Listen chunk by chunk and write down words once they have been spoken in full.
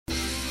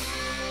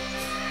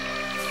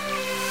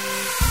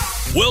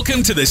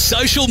Welcome to the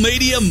Social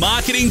Media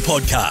Marketing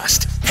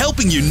Podcast,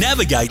 helping you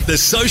navigate the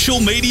social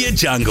media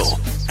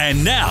jungle.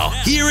 And now,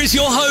 here is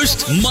your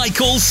host,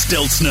 Michael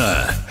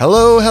Stelzner.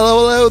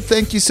 Hello.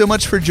 Thank you so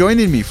much for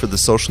joining me for the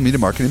Social Media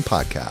Marketing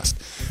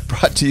Podcast,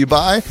 brought to you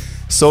by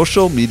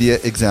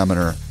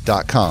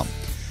socialmediaexaminer.com.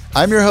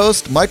 I'm your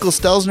host, Michael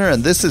Stelzner,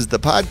 and this is the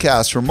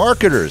podcast for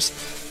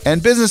marketers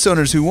and business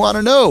owners who want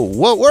to know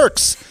what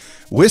works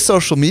with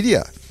social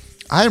media.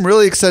 I'm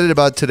really excited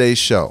about today's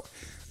show.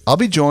 I'll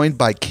be joined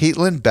by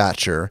Caitlin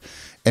Batcher,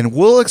 and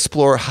we'll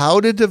explore how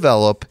to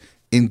develop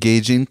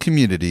engaging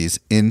communities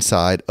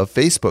inside of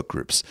Facebook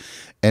groups.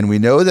 And we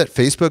know that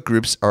Facebook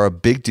groups are a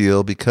big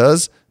deal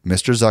because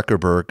Mr.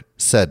 Zuckerberg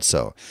said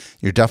so.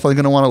 You're definitely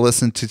going to want to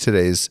listen to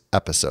today's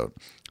episode.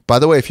 By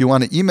the way, if you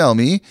want to email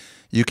me,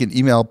 you can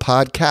email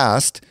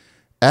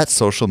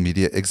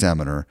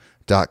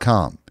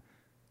podcast@socialmediaexaminer.com.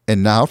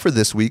 And now for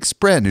this week's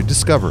brand new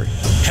discovery.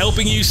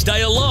 Helping you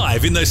stay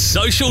alive in the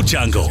social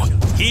jungle.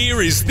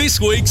 Here is this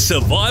week's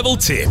survival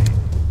tip.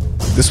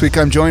 This week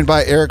I'm joined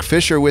by Eric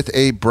Fisher with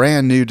a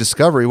brand new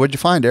discovery. What'd you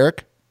find,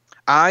 Eric?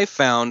 I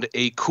found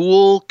a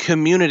cool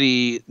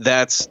community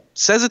that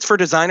says it's for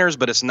designers,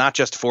 but it's not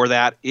just for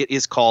that. It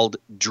is called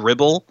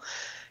Dribbble.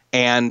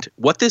 And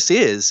what this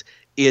is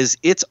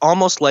it's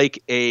almost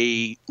like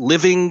a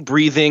living,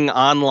 breathing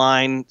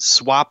online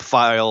swap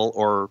file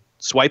or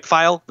swipe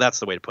file. That's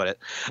the way to put it.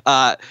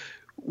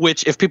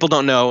 Which, if people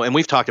don't know, and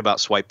we've talked about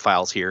swipe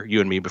files here,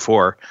 you and me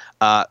before,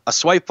 a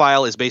swipe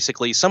file is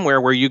basically somewhere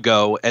where you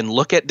go and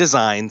look at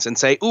designs and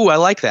say, ooh, I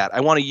like that.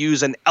 I want to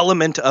use an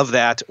element of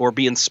that or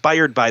be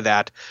inspired by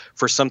that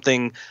for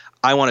something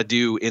I want to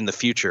do in the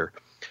future.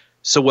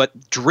 So what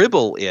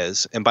Dribbble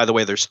is, and by the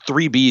way, there's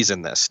 3 B's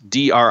in this,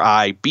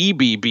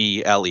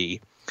 DRIBBBLE.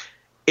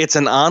 It's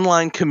an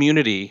online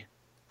community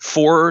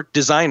for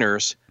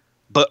designers,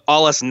 but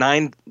all us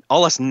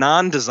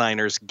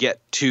non-designers get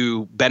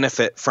to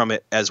benefit from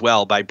it as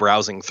well by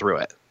browsing through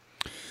it.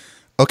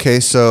 Okay,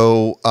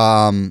 so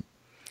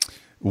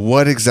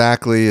what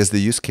exactly is the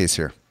use case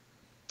here?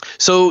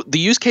 So the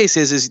use case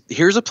is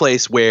here's a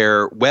place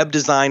where web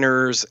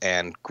designers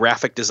and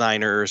graphic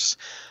designers,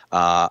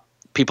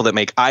 people that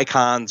make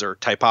icons or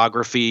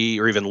typography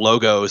or even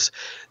logos,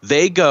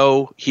 they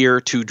go here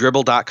to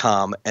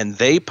dribbble.com and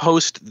they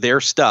post their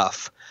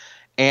stuff.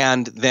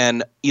 And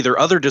then either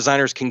other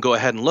designers can go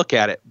ahead and look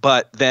at it.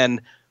 But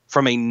then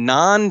from a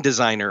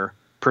non-designer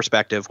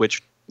perspective,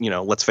 which,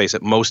 let's face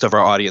it, most of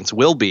our audience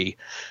will be,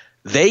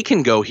 they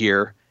can go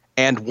here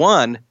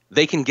and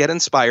they can get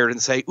inspired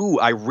and say, ooh,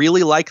 I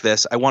really like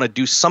this. I want to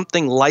do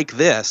something like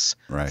this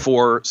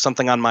for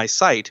something on my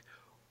site.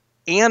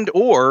 And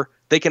or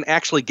they can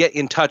actually get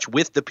in touch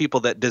with the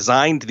people that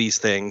designed these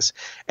things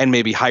and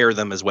maybe hire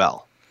them as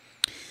well.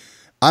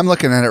 I'm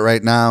looking at it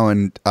right now,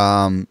 and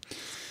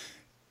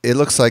it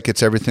looks like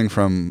it's everything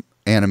from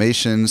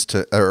animations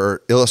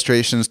or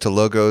illustrations to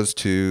logos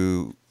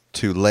to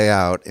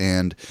layout,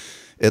 and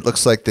it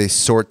looks like they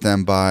sort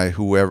them by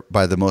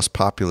the most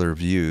popular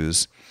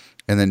views,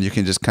 and then you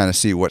can just kind of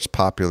see what's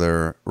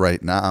popular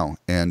right now.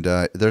 And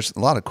there's a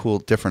lot of cool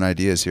different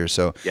ideas here.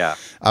 So yeah,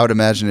 I would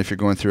imagine if you're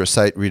going through a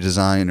site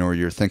redesign or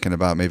you're thinking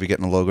about maybe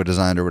getting a logo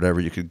designed or whatever,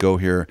 you could go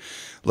here,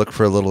 look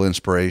for a little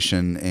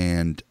inspiration,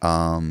 and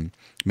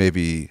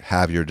maybe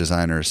have your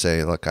designer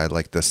say, look, I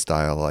like this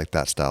style, I like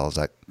that style. Is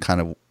that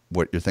kind of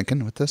what you're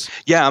thinking with this?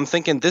 Yeah, I'm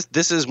thinking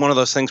this is one of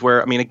those things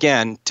where,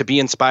 again, to be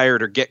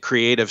inspired or get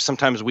creative,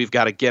 sometimes we've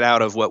got to get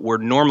out of what we're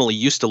normally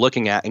used to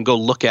looking at and go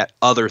look at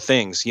other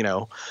things,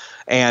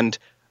 And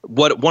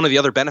one of the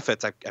other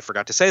benefits, I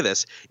forgot to say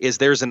this, is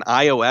there's an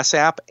iOS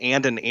app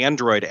and an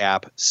Android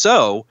app.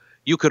 So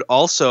you could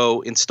also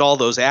install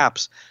those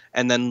apps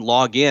and then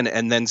log in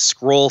and then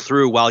scroll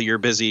through while you're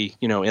busy,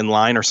 in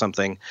line or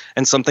something,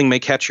 and something may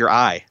catch your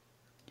eye.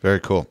 Very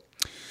cool.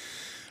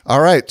 All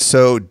right.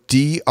 So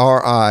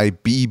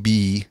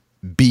DRIBBBLE,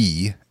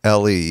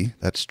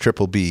 that's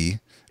triple B,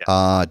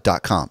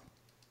 .com.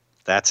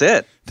 That's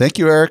it. Thank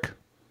you, Eric.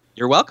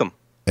 You're welcome.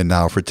 And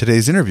now for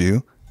today's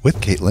interview with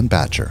Caitlin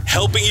Batcher.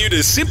 Helping you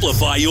to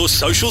simplify your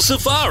social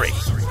safari.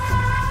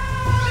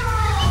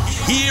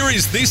 Here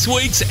is this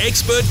week's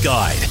expert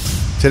guide.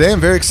 Today,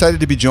 I'm very excited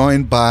to be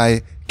joined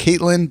by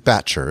Caitlin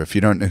Batcher. If you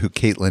don't know who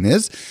Caitlin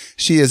is,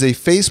 she is a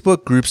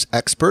Facebook groups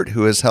expert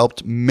who has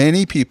helped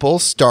many people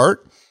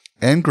start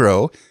and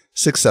grow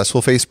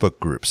successful Facebook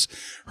groups.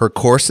 Her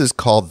course is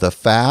called the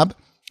Fab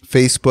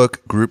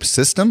Facebook Group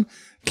System.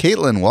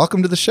 Caitlin,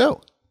 welcome to the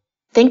show.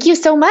 Thank you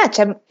so much.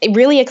 I'm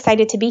really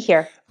excited to be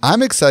here.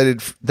 I'm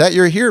excited that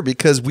you're here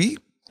because we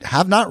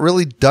have not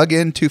really dug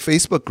into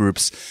Facebook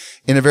groups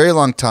in a very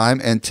long time.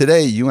 And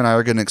today you and I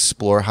are going to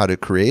explore how to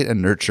create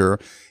and nurture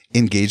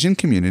engaging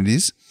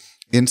communities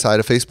inside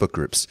of Facebook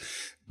groups.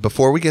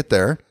 Before we get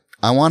there,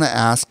 I want to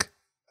ask,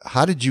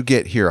 how did you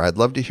get here? I'd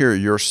love to hear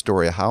your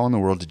story. How in the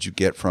world did you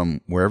get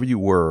from wherever you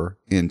were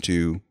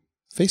into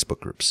Facebook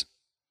groups?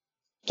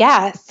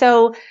 Yeah.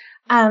 So,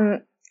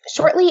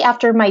 shortly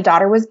after my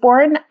daughter was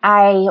born,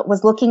 I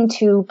was looking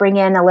to bring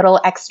in a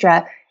little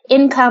extra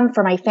income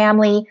for my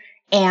family.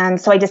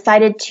 And so I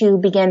decided to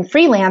begin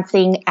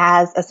freelancing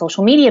as a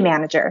social media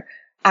manager.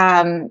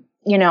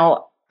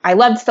 I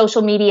loved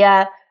social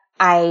media.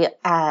 I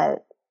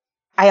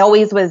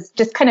always was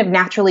just kind of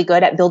naturally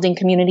good at building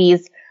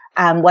communities,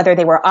 whether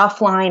they were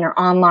offline or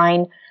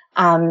online.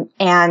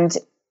 And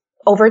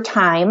over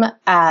time,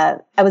 I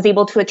was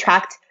able to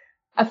attract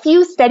a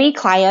few steady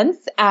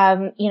clients,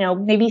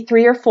 maybe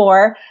 3 or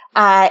 4.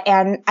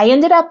 And I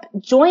ended up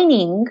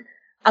joining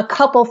a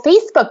couple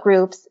Facebook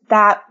groups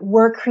that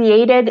were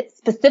created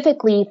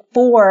specifically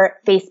for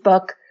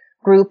Facebook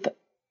group,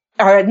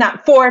 or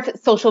not for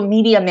social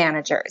media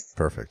managers.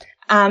 Perfect.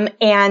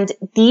 And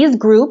these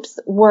groups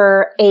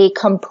were a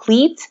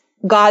complete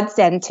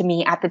godsend to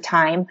me at the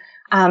time.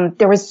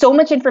 There was so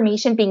much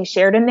information being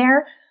shared in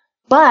there,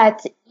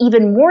 but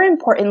even more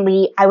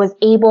importantly, I was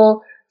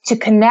able to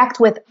connect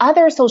with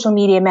other social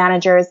media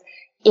managers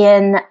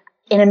in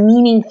a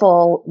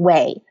meaningful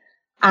way.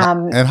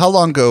 And how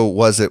long ago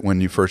was it when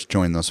you first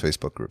joined those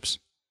Facebook groups?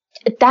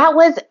 I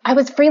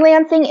was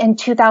freelancing in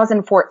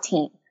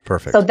 2014.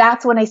 Perfect. So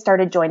that's when I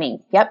started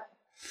joining. Yep.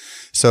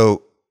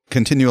 So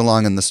continue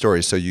along in the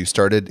story. So you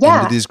started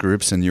into these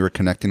groups and you were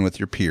connecting with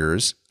your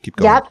peers. Keep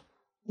going.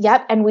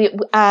 Yep.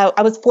 And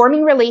I was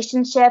forming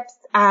relationships.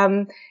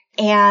 And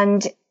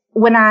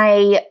when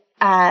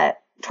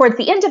towards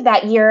the end of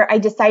that year, I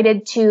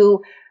decided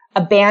to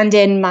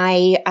abandon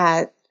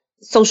my,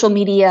 social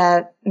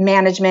media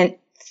management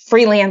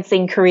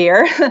freelancing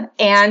career.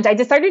 And I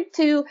decided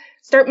to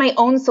start my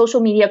own social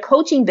media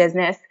coaching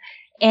business.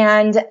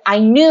 And I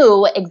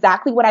knew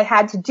exactly what I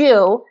had to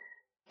do.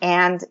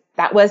 And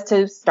that was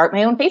to start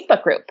my own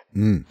Facebook group.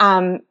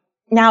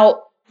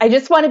 Now, I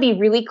just want to be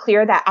really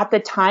clear that at the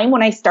time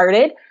when I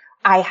started,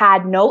 I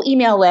had no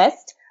email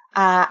list.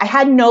 I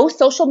had no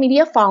social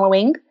media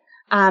following.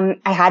 I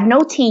had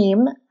no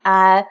team.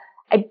 I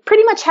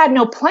pretty much had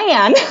no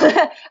plan.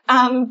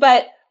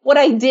 But what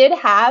I did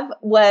have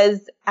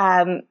was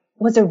a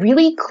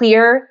really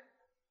clear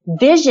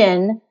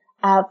vision,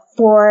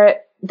 for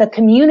the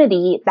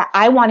community that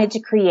I wanted to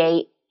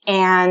create.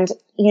 And,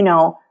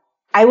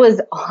 I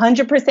was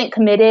 100%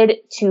 committed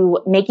to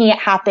making it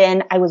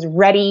happen. I was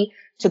ready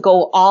to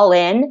go all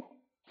in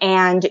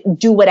and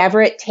do whatever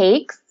it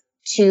takes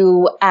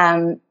to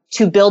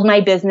build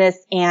my business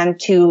and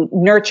to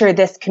nurture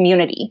this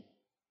community.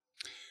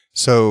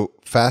 So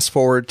fast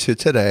forward to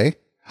today.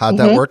 How'd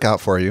that work out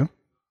for you?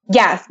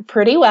 Yes,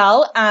 pretty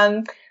well.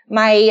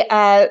 My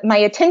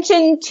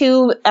attention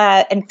to,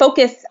 and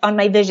focus on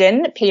my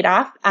vision paid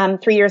off.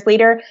 3 years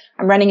later,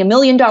 I'm running $1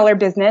 million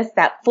business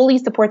that fully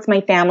supports my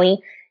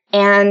family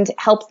and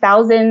helps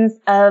thousands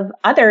of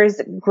others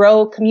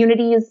grow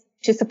communities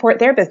to support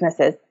their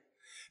businesses.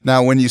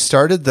 Now, when you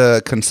started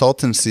the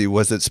consultancy,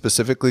 was it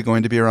specifically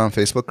going to be around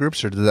Facebook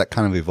groups, or did that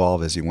kind of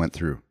evolve as you went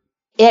through?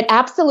 It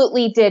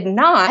absolutely did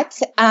not.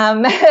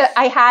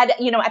 I had,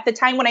 at the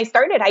time when I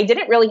started, I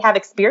didn't really have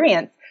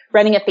experience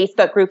running a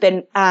Facebook group.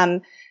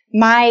 And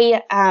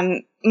my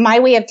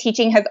way of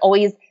teaching has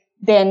always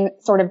been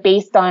sort of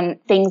based on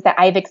things that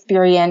I've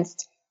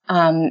experienced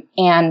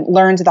and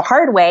learned the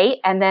hard way.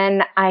 And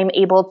then I'm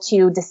able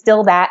to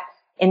distill that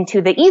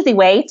into the easy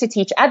way to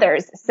teach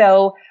others.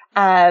 So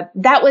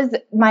that was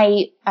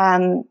my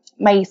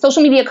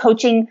social media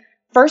coaching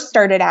first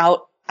started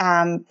out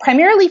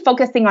primarily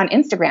focusing on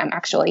Instagram,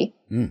 actually.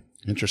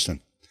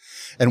 Interesting.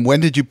 And when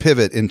did you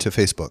pivot into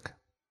Facebook?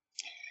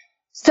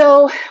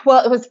 So,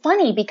 well, it was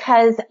funny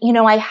because,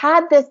 I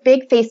had this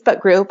big Facebook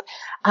group,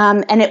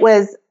 and it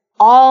was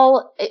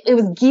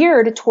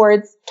geared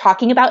towards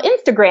talking about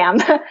Instagram.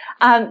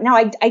 Now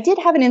I did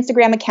have an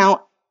Instagram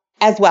account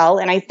as well,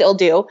 and I still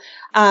do.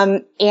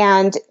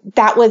 And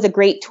that was a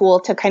great tool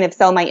to kind of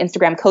sell my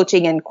Instagram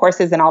coaching and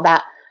courses and all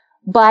that.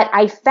 But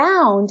I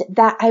found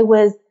that I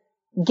was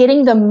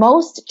getting the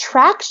most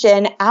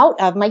traction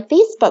out of my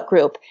Facebook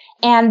group.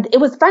 And it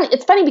was fun.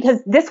 It's funny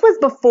because this was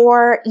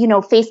before,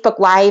 Facebook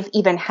Live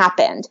even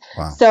happened.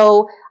 Wow.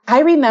 So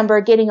I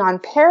remember getting on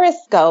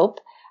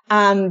Periscope,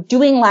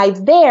 doing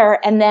live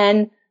there, and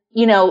then,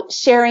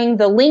 sharing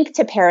the link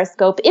to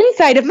Periscope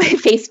inside of my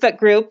Facebook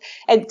group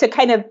and to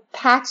kind of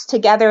patch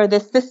together the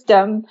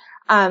system,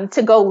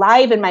 to go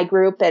live in my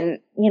group. And,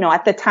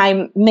 at the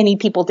time, many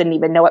people didn't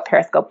even know what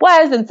Periscope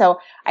was. And so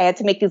I had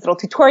to make these little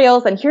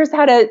tutorials and here's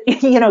how to,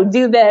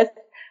 do this.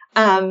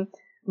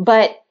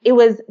 But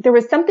there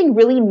was something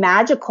really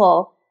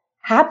magical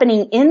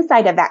happening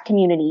inside of that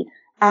community.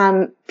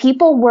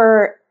 People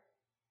were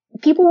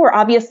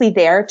obviously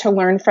there to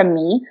learn from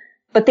me,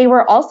 but they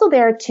were also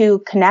there to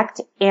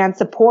connect and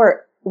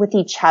support with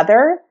each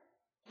other.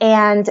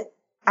 And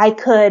I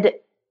could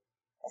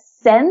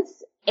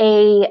sense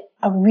a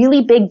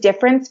really big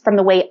difference from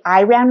the way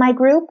I ran my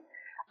group,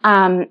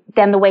 than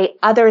the way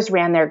others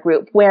ran their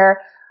group,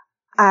 where,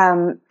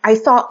 I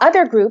saw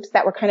other groups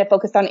that were kind of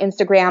focused on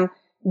Instagram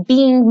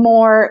being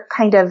more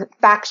kind of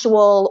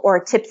factual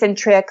or tips and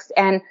tricks.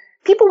 And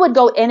people would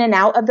go in and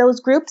out of those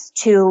groups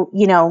to,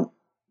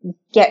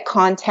 get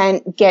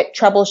content, get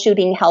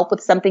troubleshooting help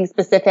with something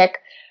specific.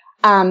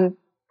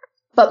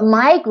 But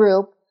my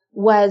group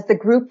was the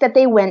group that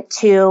they went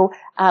to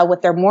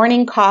with their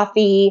morning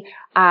coffee,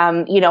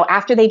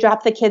 after they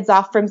dropped the kids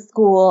off from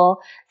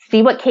school,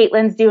 see what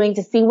Caitlin's doing,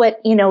 to see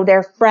what,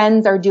 their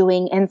friends are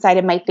doing inside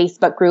of my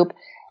Facebook group.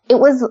 It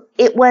was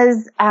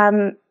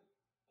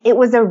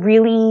a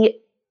really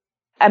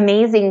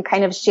amazing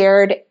kind of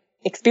shared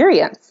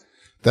experience.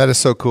 That is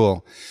so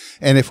cool.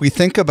 And if we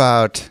think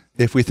about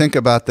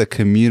the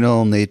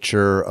communal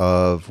nature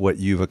of what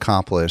you've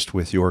accomplished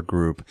with your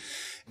group,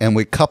 and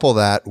we couple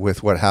that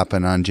with what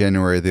happened on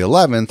January the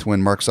 11th,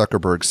 when Mark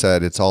Zuckerberg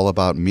said it's all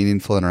about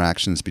meaningful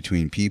interactions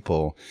between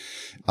people,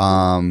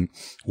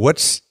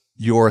 what's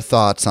your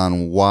thoughts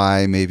on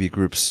why maybe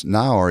groups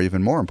now are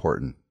even more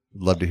important?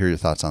 I'd love to hear your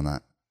thoughts on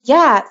that.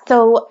 Yeah.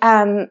 So,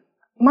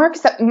 Mark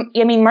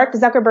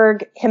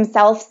Zuckerberg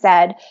himself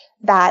said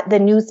that the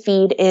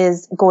newsfeed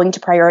is going to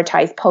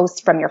prioritize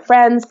posts from your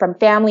friends, from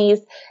families,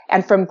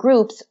 and from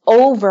groups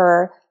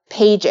over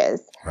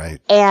pages. Right.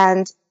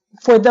 And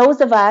for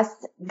those of us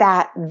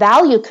that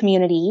value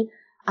community,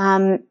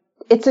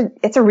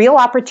 it's a real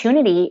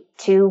opportunity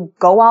to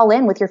go all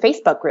in with your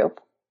Facebook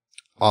group.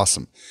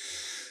 Awesome.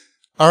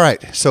 All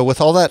right. So with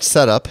all that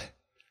set up,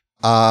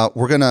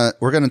 we're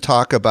gonna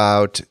talk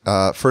about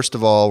first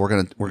of all,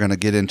 we're gonna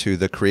get into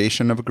the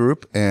creation of a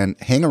group, and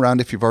hang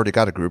around if you've already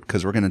got a group,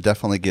 because we're gonna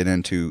definitely get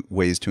into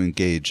ways to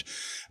engage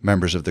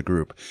members of the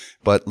group.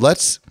 But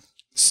let's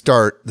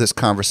start this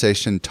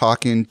conversation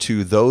talking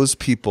to those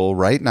people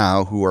right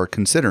now who are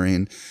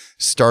considering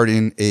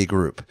starting a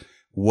group.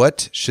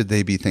 What should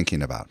they be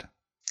thinking about?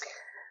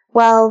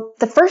 Well,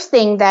 the first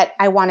thing that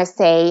I want to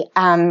say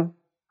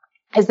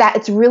is that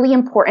it's really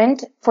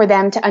important for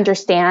them to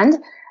understand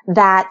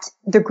that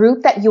the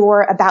group that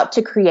you're about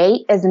to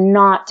create is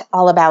not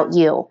all about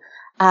you.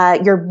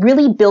 You're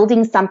really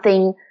building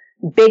something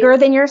bigger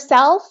than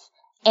yourself.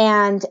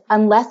 And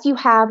unless you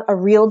have a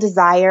real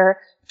desire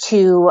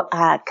to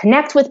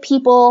connect with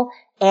people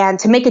and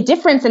to make a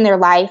difference in their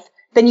life,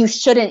 then you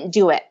shouldn't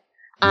do it.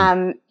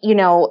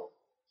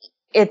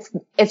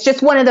 It's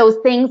just one of those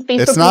things. Facebook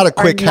it's not a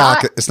quick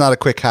hack. It's not a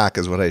quick hack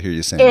is what I hear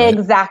you saying.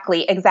 Exactly.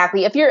 Right?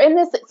 Exactly. If you're in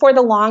this for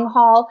the long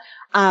haul,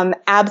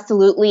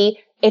 absolutely.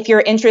 If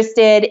you're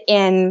interested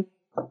in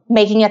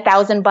making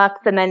 $1,000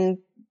 and then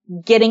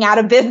getting out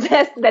of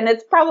business, then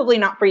it's probably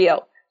not for you.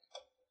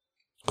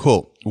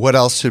 Cool. What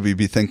else should we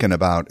be thinking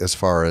about as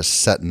far as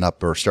setting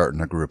up or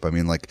starting a group? I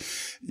mean,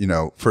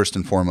 first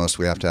and foremost,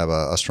 we have to have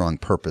a strong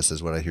purpose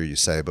is what I hear you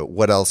say, but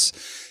what else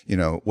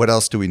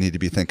do we need to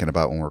be thinking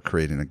about when we're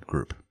creating a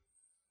group?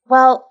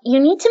 Well, you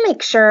need to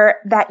make sure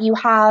that you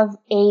have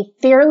a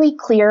fairly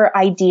clear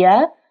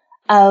idea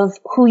of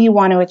who you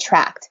want to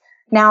attract.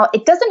 Now,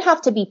 it doesn't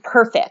have to be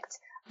perfect.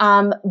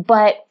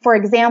 But for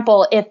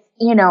example, if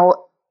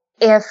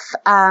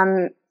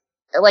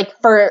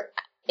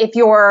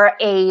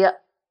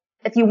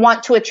you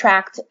want to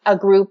attract a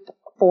group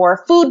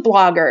for food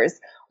bloggers,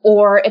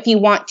 or if you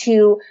want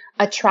to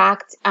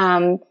attract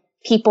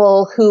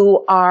people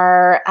who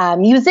are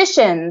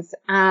musicians,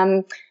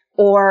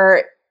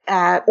 or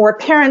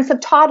parents of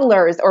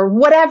toddlers, or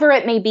whatever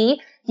it may be,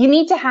 you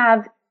need to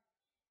have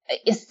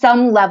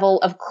some level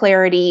of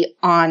clarity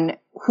on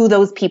who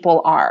those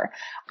people are.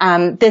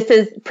 This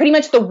is pretty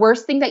much the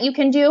worst thing that you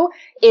can do,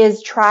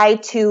 is try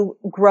to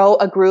grow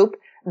a group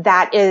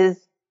that is,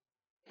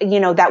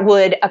 that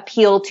would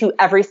appeal to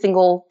every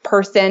single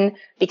person,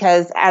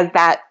 because as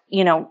that,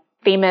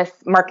 famous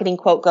marketing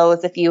quote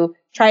goes, if you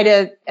try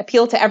to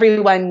appeal to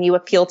everyone, you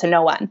appeal to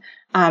no one.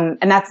 And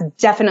that's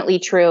definitely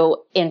true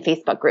in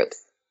Facebook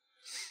groups.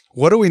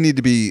 What do we need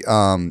to be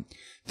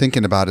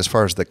thinking about as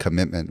far as the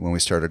commitment when we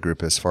start a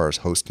group, as far as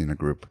hosting a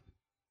group?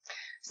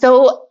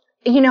 So,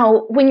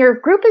 when your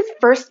group is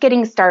first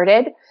getting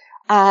started,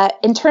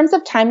 in terms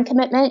of time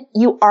commitment,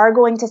 you are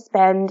going to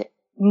spend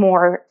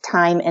more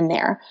time in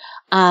there.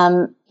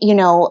 And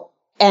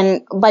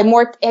by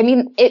more,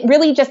 it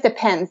really just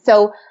depends.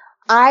 So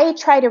I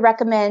try to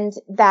recommend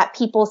that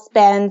people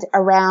spend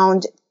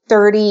around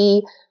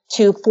 30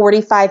 to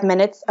 45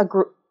 minutes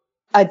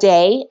a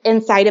day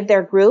inside of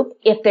their group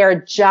if they're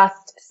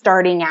just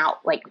starting out,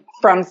 like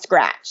from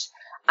scratch.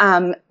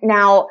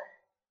 Now,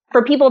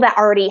 for people that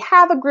already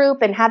have a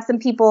group and have some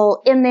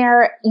people in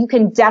there, you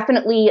can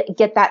definitely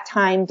get that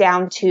time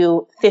down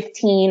to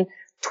 15,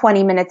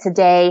 20 minutes a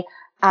day.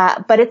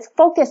 But it's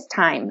focused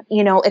time.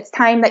 It's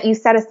time that you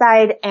set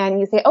aside and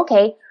you say,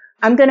 okay,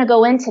 I'm going to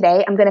go in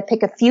today. I'm going to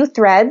pick a few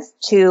threads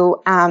to,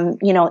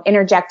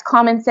 interject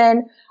comments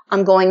in.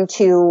 I'm going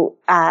to,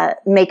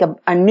 make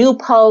a new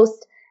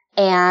post,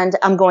 and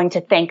I'm going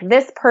to thank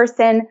this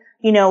person.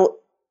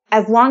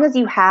 As long as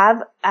you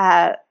have,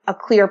 a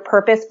clear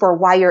purpose for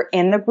why you're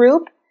in the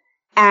group,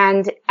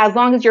 and as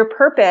long as your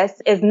purpose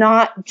is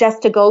not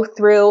just to go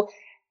through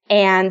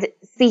and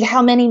see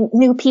how many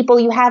new people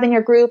you have in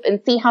your group and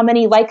see how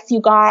many likes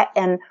you got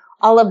and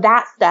all of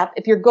that stuff.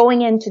 If you're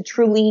going in to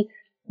truly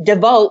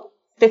devote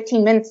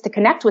 15 minutes to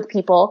connect with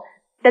people,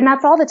 then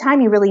that's all the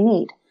time you really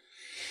need.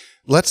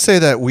 Let's say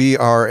that we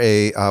are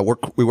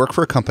we work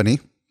for a company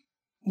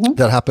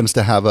that happens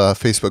to have a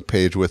Facebook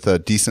page with a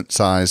decent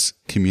size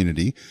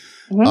community.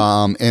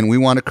 and we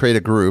want to create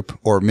a group,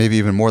 or maybe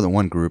even more than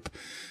one group.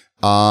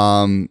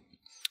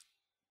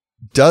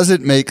 Does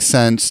it make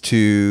sense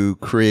to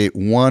create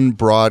one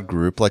broad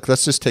group? Like,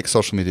 let's just take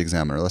Social Media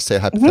Examiner. Let's say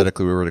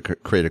hypothetically we were to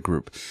create a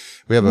group.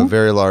 We have a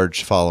very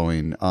large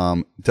following.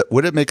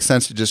 Would it make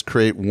sense to just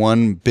create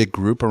one big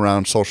group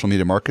around social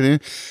media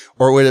marketing?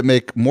 Or would it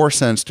make more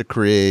sense to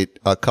create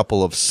a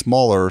couple of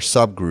smaller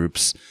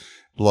subgroups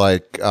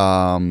like,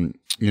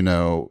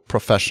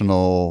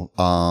 professional,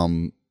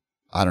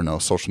 I don't know,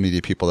 social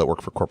media people that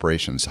work for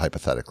corporations,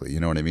 hypothetically? You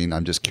know what I mean?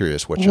 I'm just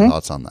curious. What's your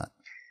thoughts on that?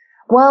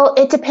 Well,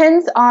 it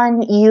depends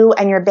on you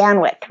and your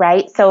bandwidth,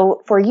 right?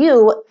 So for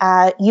you,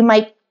 you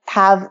might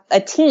have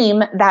a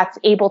team that's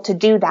able to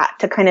do that,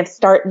 to kind of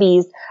start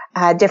these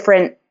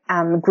different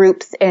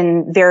groups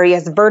in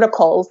various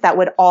verticals that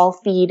would all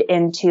feed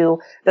into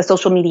the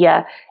Social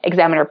Media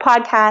Examiner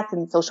podcast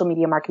and social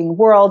media marketing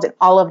world and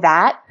all of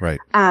that. Right.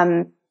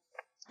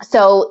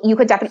 So you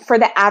could definitely, for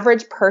the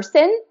average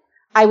person,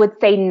 I would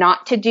say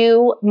not to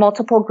do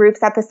multiple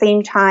groups at the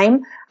same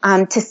time,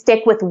 to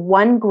stick with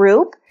one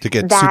group. To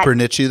get super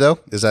niche-y though?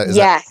 Is that?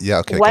 Yeah,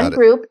 okay, one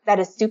group that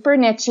is super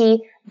niche-y,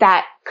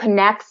 that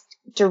connects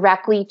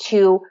directly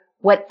to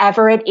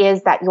whatever it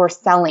is that you're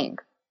selling.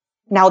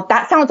 Now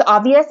that sounds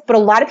obvious, but a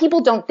lot of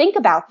people don't think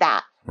about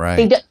that.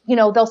 Right.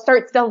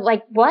 They'll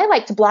like, well, I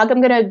like to blog.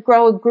 I'm going to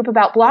grow a group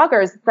about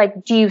bloggers. It's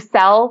like, do you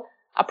sell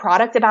a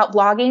product about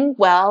blogging?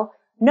 Well,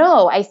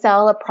 no, I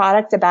sell a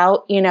product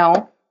about,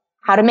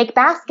 how to make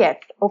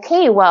baskets.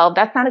 Okay, well,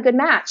 that's not a good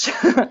match,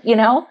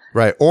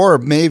 Right. Or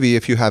maybe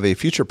if you have a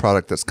future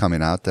product that's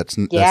coming out that's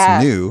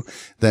new,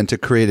 then to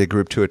create a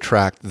group to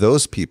attract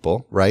those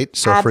people, right?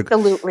 So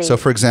Absolutely.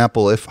 For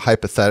example, if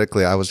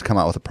hypothetically I was to come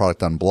out with a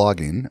product on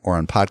blogging or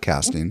on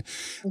podcasting,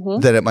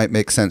 then it might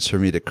make sense for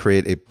me to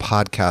create a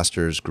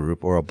podcasters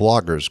group or a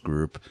bloggers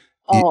group.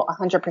 Oh,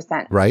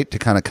 100%. Right? To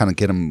kind of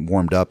get them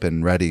warmed up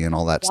and ready and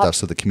all that stuff,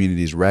 so the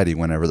community's ready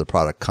whenever the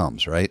product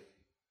comes, right?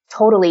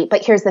 Totally.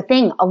 But here's the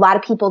thing. A lot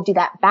of people do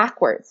that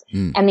backwards,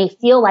 and they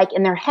feel like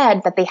in their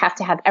head that they have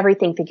to have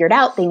everything figured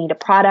out. They need a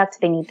product.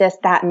 They need this,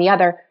 that, and the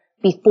other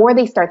before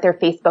they start their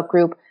Facebook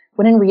group.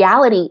 When in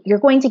reality, you're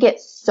going to get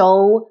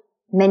so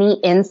many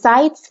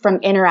insights from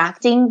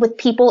interacting with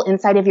people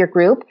inside of your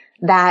group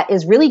that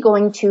is really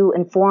going to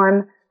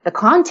inform the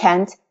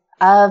content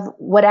of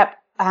what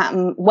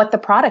the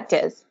product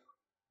is.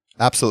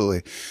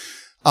 Absolutely.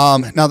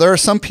 Now, there are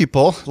some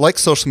people like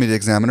Social Media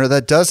Examiner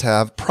that does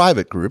have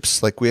private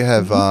groups. Like we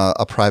have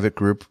a private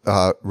group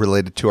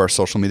related to our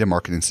Social Media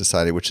Marketing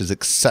Society, which is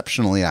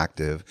exceptionally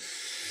active.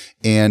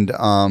 And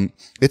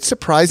it's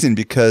surprising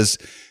because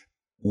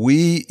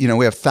we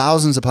have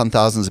thousands upon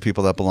thousands of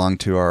people that belong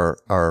to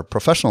our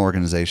professional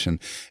organization,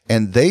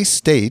 and they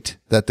state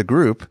that the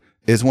group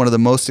is one of the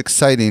most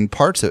exciting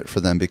parts of it for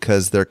them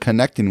because they're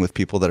connecting with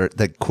people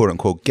that quote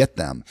unquote get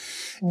them.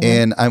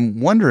 And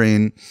I'm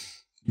wondering,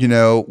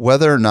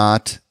 whether or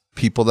not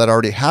people that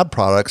already have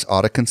products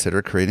ought to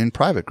consider creating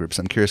private groups.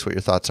 I'm curious what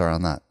your thoughts are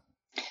on that.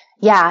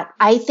 Yeah,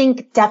 I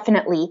think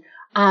definitely.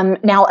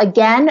 Now,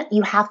 again,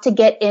 you have to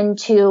get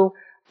into,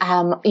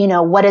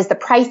 what is the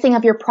pricing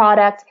of your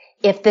product?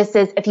 If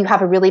you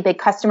have a really big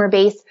customer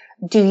base,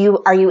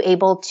 are you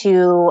able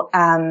to,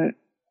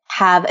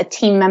 have a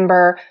team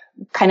member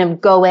kind of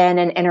go in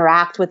and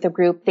interact with the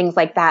group, things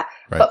like that.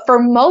 Right. But for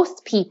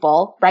most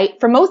people, right,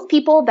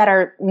 that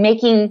are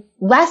making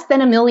less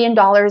than $1 million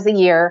a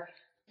year,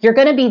 you're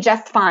going to be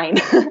just fine.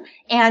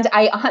 And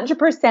I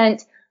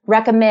 100%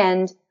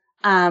 recommend,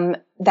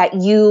 that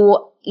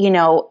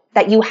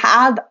you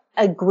have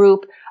a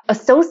group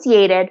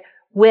associated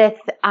with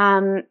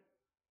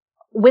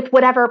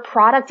whatever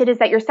product it is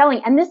that you're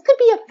selling. And this could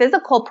be a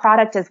physical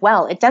product as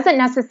well. It doesn't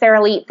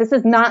necessarily, this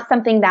is not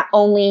something that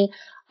only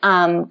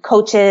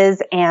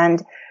coaches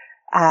and,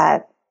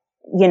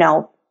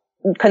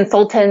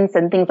 consultants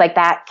and things like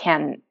that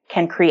can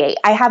create.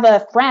 I have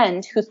a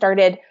friend who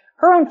started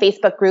her own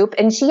Facebook group,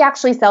 and she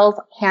actually sells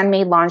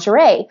handmade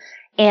lingerie.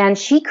 And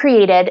she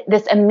created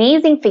this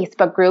amazing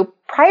Facebook group.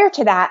 Prior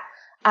to that,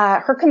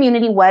 her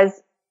community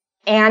most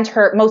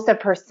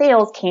of her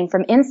sales came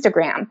from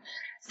Instagram.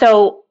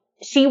 So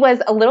she was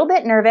a little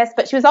bit nervous,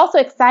 but she was also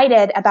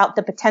excited about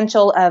the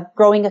potential of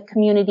growing a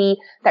community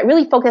that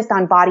really focused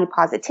on body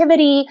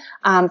positivity,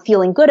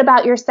 feeling good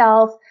about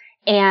yourself.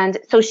 And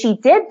so she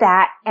did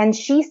that. And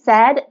she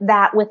said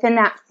that within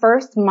that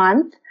first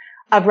month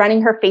of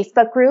running her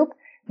Facebook group,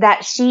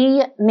 that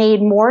she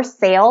made more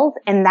sales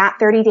in that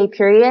 30-day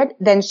period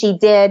than she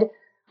did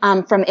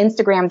from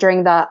Instagram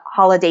during the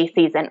holiday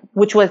season,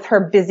 which was her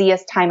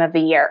busiest time of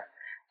the year.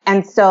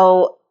 And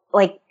so,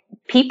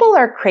 people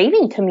are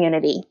craving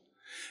community.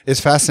 It's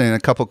fascinating. A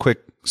couple quick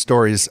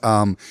stories.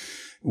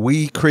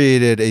 We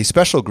created a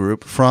special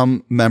group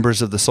from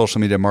members of the Social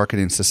Media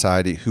Marketing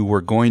Society who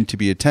were going to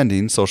be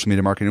attending Social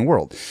Media Marketing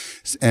World.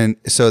 And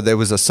so there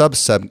was a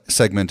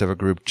segment of a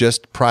group,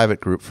 just private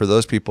group for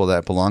those people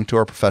that belong to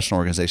our professional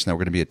organization that were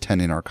going to be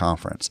attending our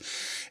conference.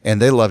 And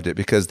they loved it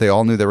because they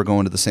all knew they were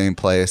going to the same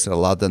place. It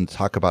allowed them to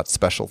talk about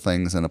special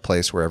things in a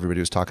place where everybody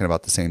was talking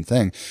about the same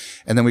thing.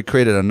 And then we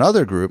created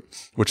another group,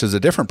 which is a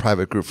different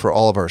private group for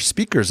all of our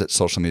speakers at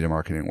Social Media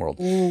Marketing World.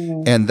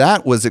 And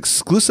that was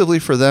exclusively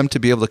for them to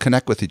be able to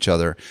connect with each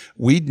other.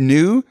 We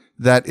knew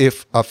that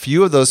if a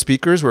few of those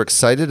speakers were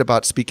excited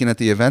about speaking at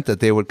the event, that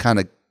they would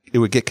it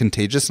would get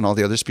contagious and all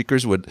the other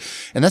speakers would.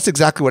 And that's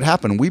exactly what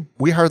happened.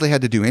 We hardly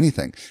had to do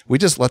anything. We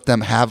just let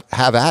them have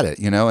at it,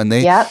 and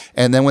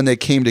and then when they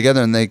came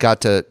together and they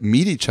got to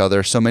meet each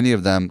other, so many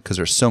of them, because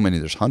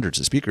there's hundreds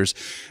of speakers,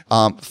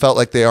 felt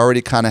like they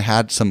already kind of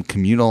had some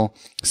communal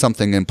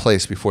something in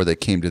place before they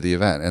came to the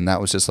event. And that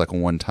was just like a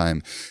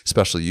one-time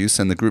special use.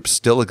 And the group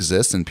still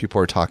exists and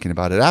people are talking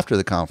about it after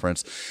the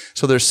conference.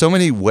 So there's so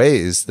many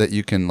ways that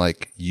you can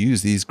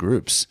use these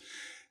groups,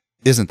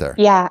 isn't there?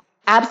 Yeah.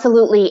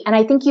 Absolutely. And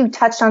I think you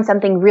touched on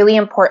something really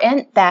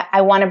important that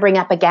I want to bring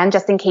up again,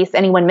 just in case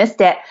anyone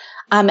missed it.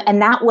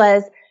 And that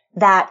was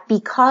that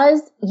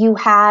because you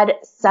had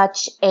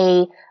such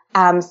a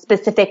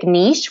specific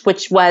niche,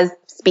 which was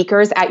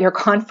speakers at your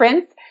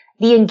conference,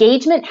 the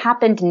engagement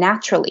happened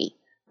naturally,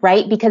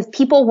 right? Because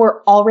people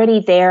were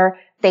already there.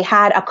 They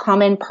had a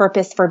common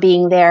purpose for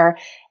being there.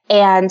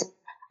 And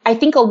I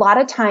think a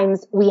lot of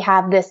times we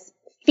have this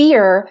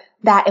fear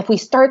that if we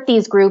start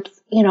these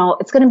groups,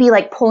 it's going to be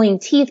like pulling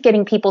teeth,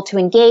 getting people to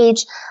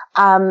engage.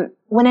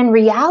 When in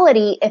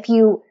reality, if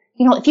you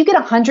get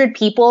 100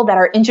 people that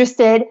are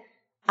interested,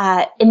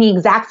 in the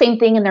exact same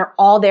thing and they're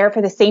all there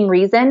for the same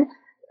reason,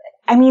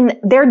 I mean,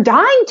 they're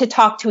dying to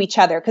talk to each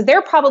other because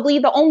they're probably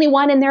the only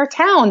one in their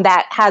town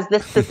that has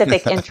this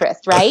specific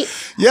interest, right?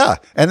 Yeah.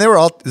 And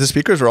the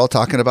speakers were all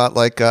talking about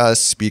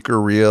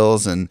speaker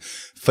reels and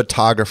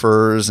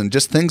photographers and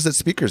just things that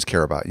speakers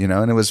care about,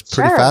 and it was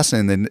pretty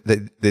fascinating.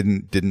 They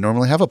didn't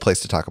normally have a place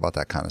to talk about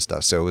that kind of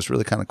stuff. So it was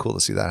really kind of cool to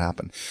see that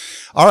happen.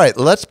 All right,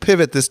 let's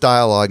pivot this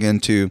dialogue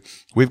into,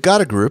 we've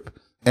got a group,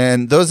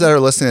 and those that are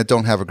listening that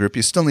don't have a group,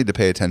 you still need to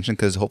pay attention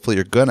because hopefully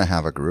you're going to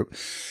have a group.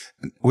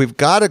 We've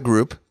got a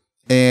group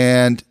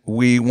and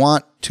we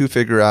want to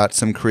figure out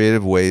some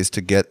creative ways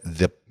to get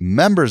the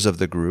members of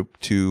the group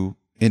to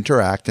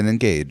interact and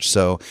engage.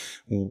 So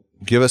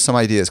give us some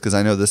ideas, because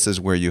I know this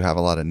is where you have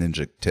a lot of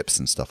ninja tips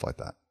and stuff like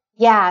that.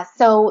 Yeah.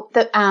 So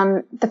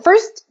the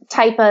first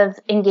type of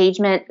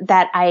engagement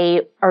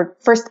or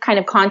first kind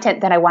of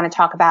content that I want to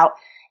talk about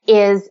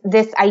is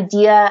this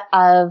idea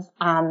of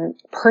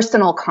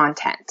personal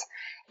content.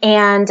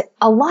 And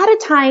a lot of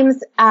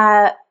times,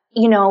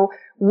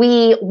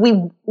 we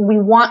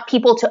want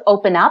people to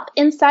open up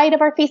inside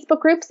of our Facebook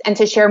groups and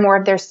to share more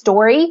of their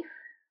story.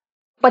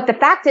 But the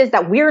fact is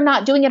that we're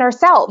not doing it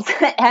ourselves.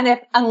 And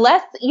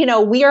unless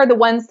we are the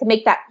ones to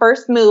make that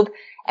first move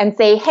and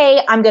say,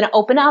 hey, I'm going to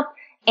open up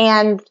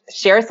and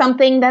share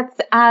something that's,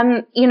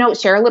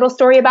 share a little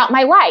story about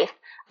my life,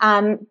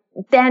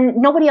 then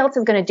nobody else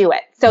is going to do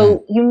it.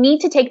 So you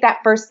need to take that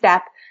first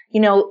step.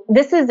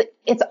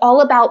 It's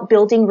all about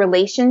building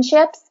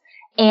relationships,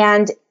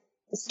 and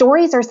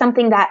stories are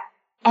something that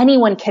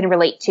anyone can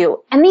relate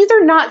to. And these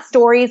are not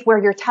stories where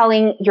you're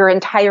telling your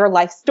entire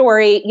life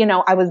story.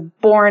 I was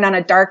born on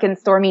a dark and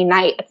stormy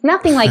night. It's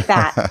nothing like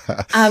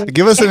that.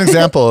 Give us an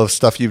example of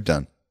stuff you've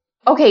done.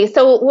 Okay.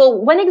 So,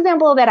 one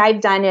example that I've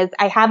done is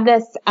I have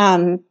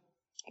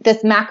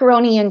this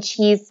macaroni and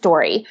cheese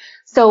story.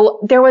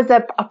 So there was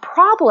a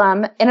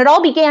problem, and it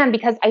all began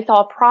because I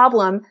saw a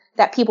problem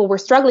that people were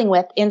struggling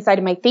with inside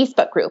of my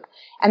Facebook group.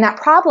 And that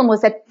problem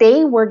was that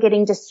they were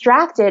getting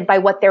distracted by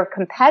what their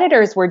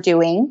competitors were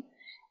doing.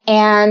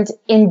 And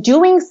in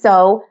doing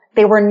so,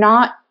 they were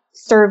not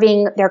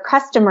serving their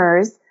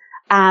customers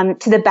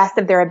to the best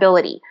of their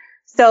ability.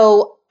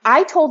 So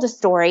I told a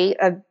story,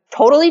 a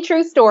totally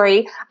true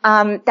story,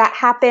 that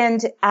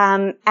happened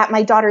at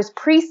my daughter's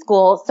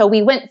preschool. So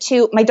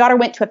my daughter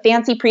went to a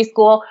fancy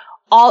preschool.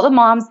 All the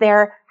moms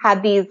there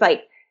had these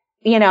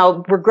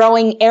were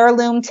growing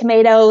heirloom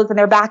tomatoes in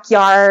their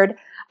backyard.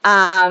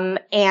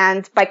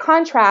 And by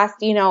contrast,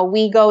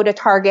 we go to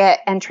Target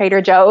and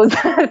Trader Joe's.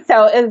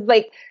 So it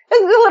was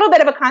there's a little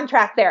bit of a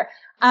contrast there.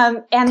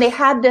 And they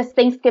had this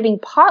Thanksgiving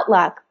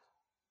potluck.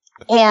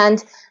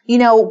 And,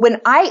 when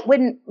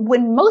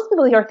most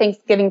people hear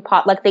Thanksgiving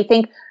potluck, they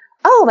think,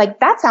 oh,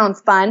 that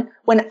sounds fun.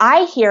 When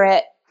I hear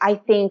it, I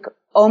think,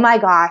 oh my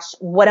gosh,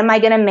 what am I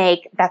going to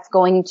make that's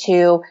going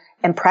to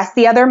impress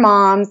the other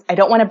moms? I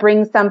don't want to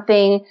bring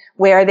something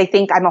where they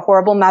think I'm a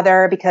horrible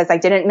mother because I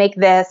didn't make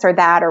this or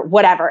that or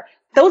whatever.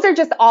 Those are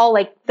just all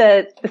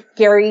the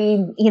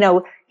scary,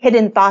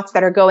 hidden thoughts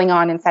that are going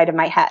on inside of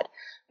my head.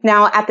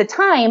 Now, at the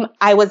time,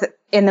 I was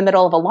in the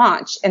middle of a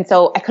launch, and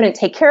so I couldn't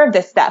take care of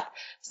this stuff.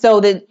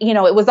 So it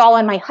was all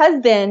on my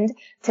husband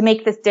to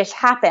make this dish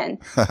happen.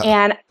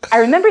 And I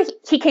remember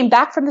he came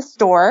back from the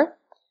store,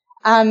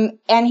 and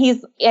he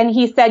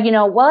said,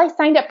 well, I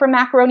signed up for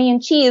macaroni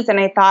and cheese. And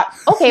I thought,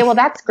 okay, well,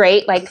 that's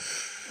great.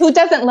 Who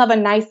doesn't love a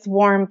nice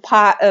warm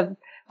pot of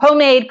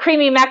homemade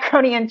creamy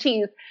macaroni and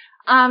cheese?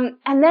 And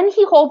then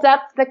he holds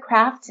up the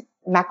Kraft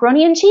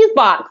macaroni and cheese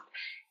box.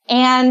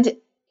 And,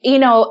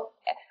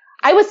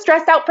 I was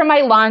stressed out from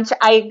my lunch.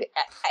 I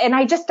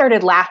just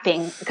started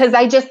laughing because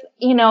I just,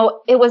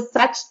 it was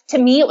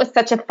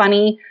such a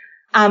funny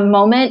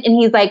moment. And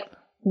he's like,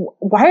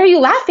 why are you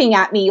laughing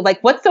at me?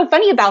 Like, what's so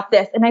funny about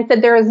this? And I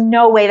said, there is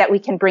no way that we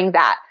can bring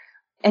that.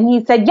 And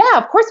he said, yeah,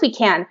 of course we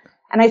can.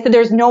 And I said,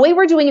 there's no way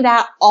we're doing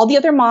that. All the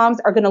other moms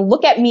are going to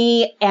look at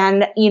me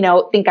and,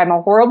 think I'm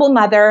a horrible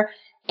mother.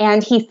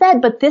 And he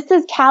said, but this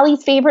is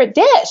Callie's favorite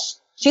dish.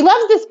 She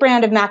loves this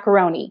brand of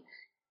macaroni.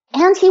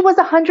 And he was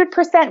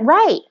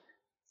 100%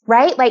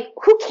 right? Like,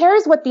 who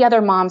cares what the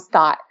other moms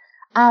thought?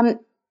 And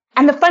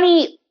the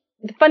funny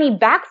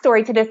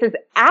backstory to this is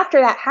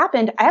after that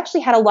happened, I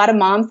actually had a lot of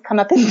moms come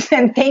up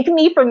and thank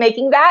me for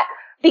making that,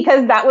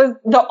 because that was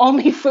the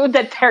only food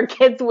that their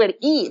kids would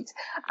eat.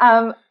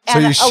 So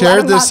you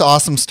shared this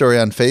awesome story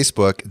on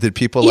Facebook. Did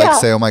people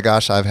say, oh my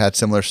gosh, I've had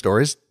similar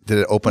stories? Did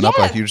it open up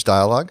a huge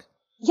dialogue?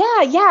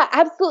 Yeah,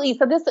 absolutely.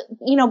 So this,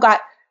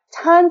 got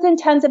tons and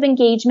tons of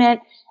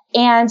engagement.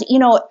 And,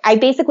 I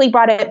basically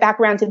brought it back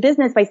around to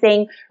business by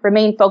saying,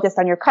 remain focused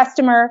on your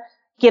customer,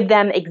 give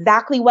them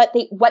exactly what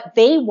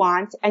they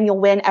want, and you'll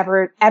win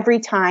every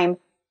time.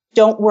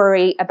 Don't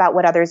worry about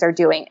what others are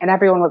doing. And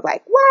everyone was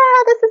like,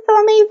 wow, this is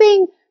so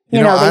amazing.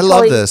 I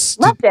love this.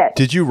 Loved it.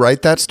 Did you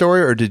write that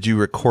story or did you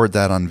record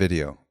that on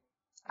video?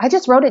 I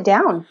just wrote it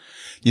down.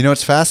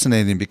 It's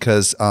fascinating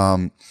because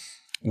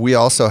we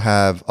also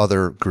have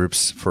other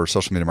groups for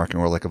social media marketing.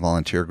 We're like a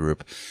volunteer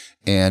group.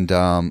 And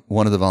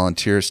one of the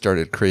volunteers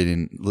started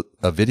creating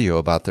a video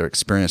about their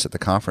experience at the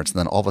conference. And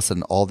then all of a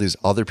sudden, all these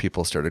other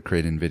people started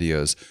creating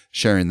videos,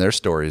 sharing their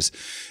stories.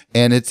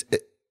 And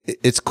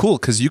it's cool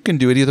because you can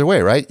do it either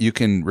way, right? You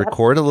can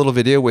record a little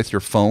video with your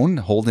phone,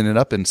 holding it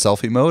up in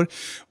selfie mode,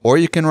 or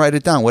you can write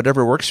it down,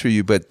 whatever works for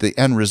you. But the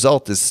end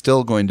result is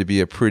still going to be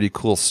a pretty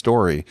cool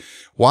story.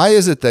 Why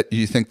is it that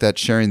you think that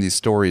sharing these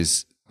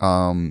stories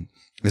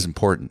is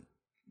important?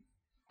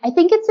 I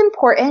think it's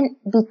important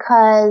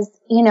because,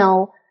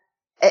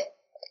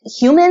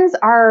 humans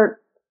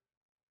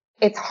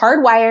it's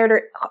hardwired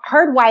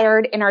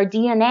in our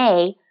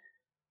DNA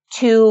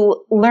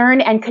to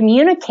learn and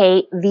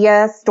communicate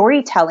via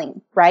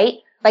storytelling, right?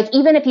 Like,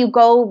 even if you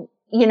go,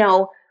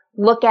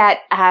 look at,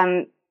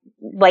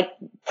 like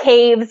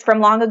caves from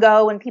long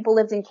ago when people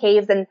lived in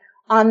caves, and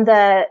on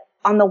the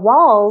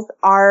walls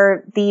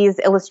are these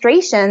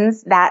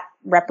illustrations that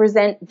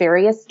represent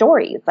various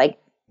stories. Like,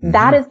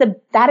 that is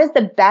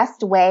the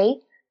best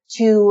way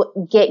to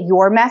get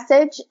your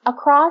message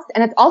across.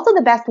 And it's also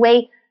the best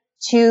way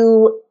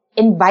to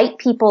invite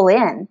people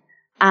in,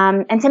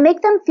 and to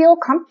make them feel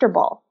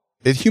comfortable.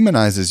 It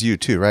humanizes you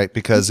too, right?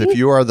 Because if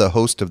you are the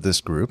host of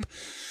this group,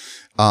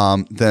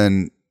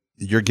 then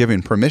you're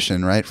giving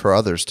permission, right, for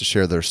others to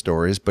share their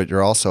stories, but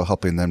you're also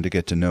helping them to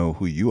get to know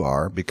who you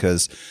are,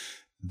 because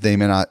they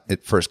may not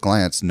at first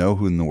glance know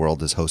who in the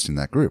world is hosting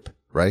that group,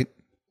 right?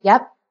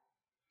 Yep,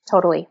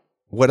 totally.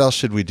 What else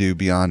should we do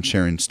beyond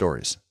sharing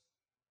stories?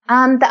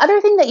 The other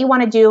thing that you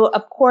want to do,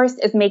 of course,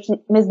 is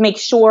make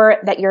sure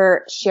that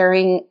you're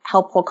sharing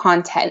helpful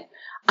content.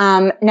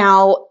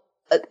 Now,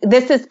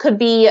 could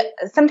be,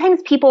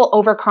 sometimes people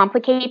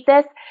overcomplicate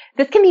this.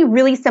 This can be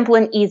really simple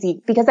and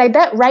easy, because I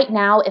bet right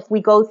now, if we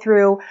go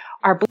through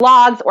our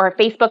blogs or our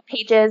Facebook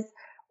pages,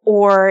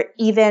 or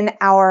even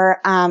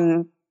our,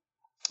 our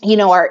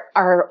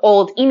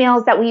old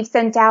emails that we've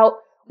sent out,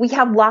 we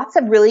have lots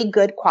of really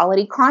good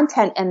quality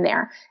content in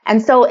there.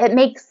 And so it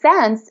makes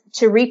sense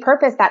to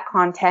repurpose that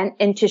content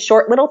into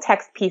short little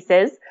text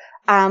pieces,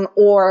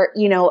 or,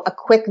 a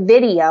quick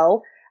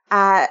video,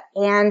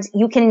 and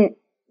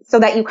so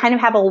that you kind of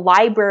have a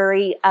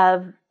library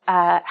of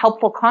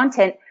helpful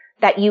content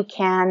that you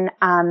can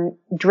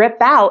drip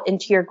out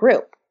into your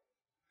group.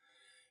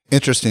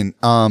 Interesting.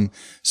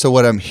 So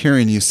what I'm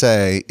hearing you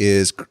say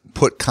is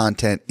put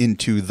content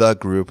into the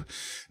group,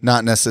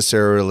 not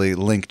necessarily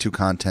link to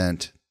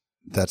content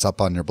that's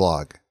up on your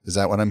blog. Is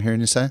that what I'm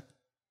hearing you say?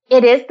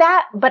 It is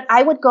that, but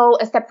I would go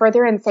a step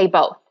further and say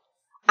both.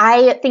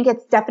 I think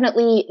it's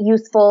definitely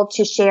useful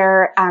to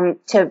share,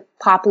 to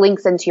pop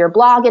links into your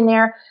blog in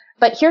there.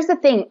 But here's the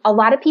thing. A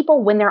lot of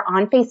people, when they're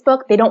on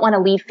Facebook, they don't want to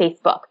leave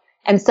Facebook.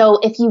 And so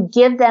if you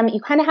give them, you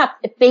kind of have,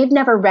 if they've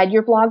never read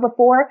your blog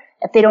before,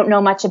 if they don't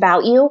know much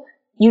about you,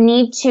 you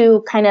need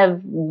to kind of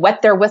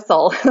wet their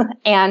whistle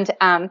and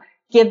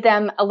give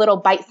them a little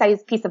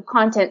bite-sized piece of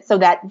content so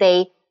that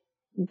they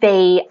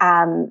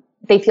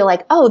feel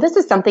like, oh, this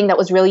is something that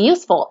was really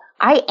useful.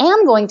 I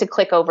am going to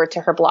click over to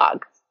her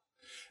blog.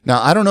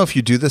 Now, I don't know if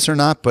you do this or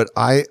not, but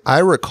I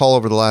recall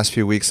over the last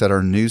few weeks that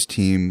our news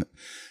team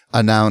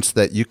announced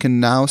that you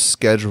can now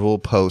schedule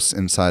posts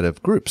inside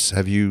of groups.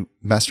 Have you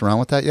messed around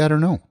with that yet or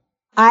no?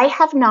 I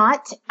have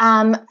not.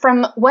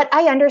 From what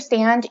I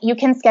understand, you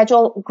can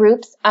schedule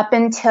groups up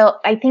until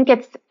I think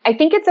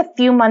it's a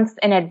few months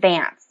in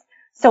advance.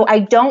 So I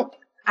don't,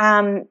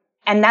 and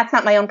that's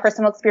not my own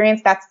personal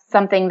experience. That's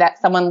something that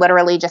someone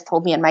literally just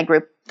told me in my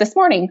group this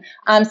morning.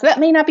 So that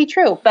may not be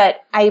true,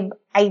 but I'm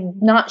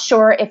not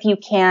sure if you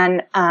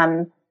can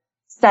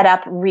set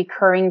up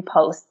recurring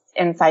posts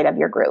inside of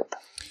your group.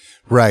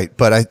 Right.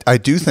 But I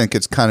do think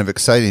it's kind of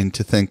exciting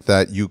to think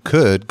that you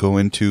could go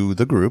into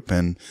the group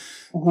and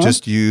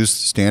just use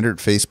standard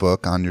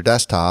Facebook on your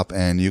desktop,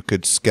 and you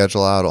could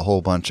schedule out a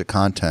whole bunch of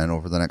content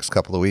over the next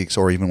couple of weeks,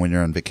 or even when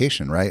you're on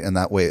vacation, right? And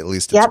that way, at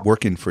least it's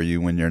working for you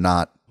when you're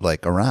not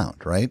like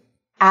around, right?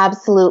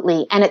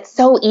 Absolutely. And it's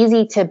so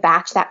easy to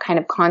batch that kind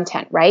of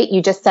content, right?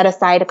 You just set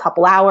aside a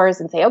couple hours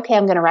and say, okay,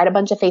 I'm going to write a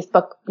bunch of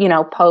Facebook,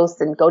 posts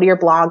and go to your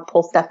blog,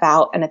 pull stuff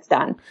out, and it's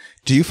done.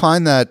 Do you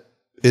find that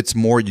it's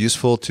more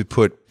useful to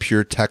put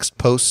pure text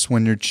posts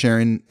when you're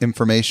sharing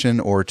information,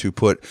 or to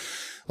put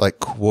like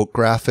quote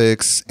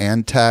graphics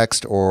and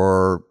text,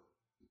 or,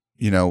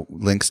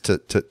 links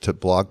to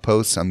blog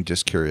posts? I'm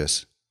just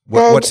curious.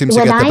 What seems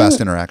to get the best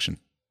interaction?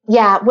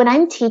 Yeah. When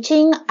I'm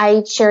teaching,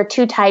 I share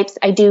two types.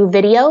 I do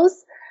videos,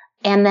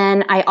 and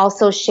then I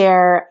also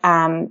share,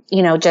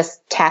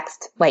 just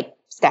text, like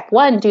step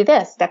 1, do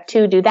this, step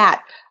 2, do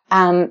that.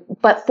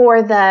 But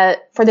for the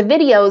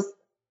videos,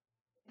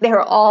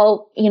 they're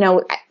all,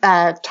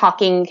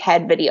 talking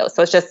head videos.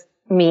 So it's just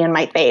me and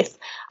my face.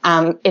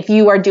 If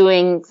you are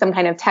doing some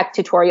kind of tech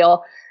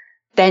tutorial,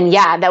 then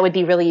that would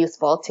be really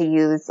useful to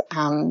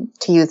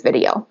use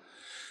video.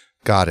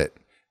 Got it.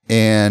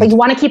 And but you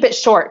want to keep it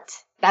short.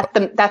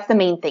 That's the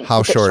main thing.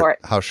 How short?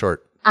 How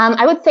short?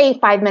 I would say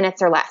 5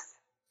 minutes or less.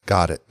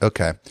 Got it.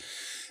 Okay.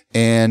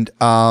 And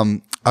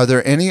are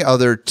there any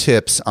other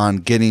tips on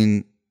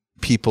getting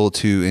people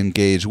to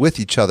engage with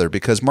each other?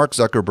 Because Mark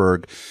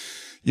Zuckerberg,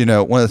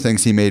 one of the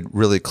things he made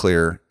really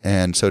clear,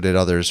 and so did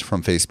others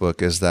from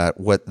Facebook, is that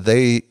what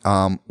they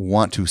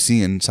want to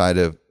see inside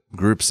of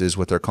groups is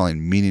what they're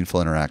calling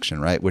meaningful interaction,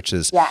 right? Which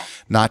is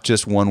not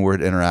just one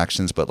word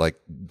interactions, but like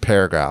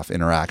paragraph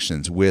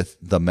interactions with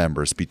the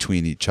members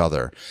between each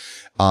other.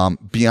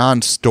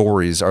 Beyond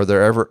stories,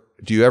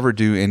 do you ever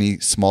do any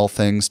small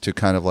things to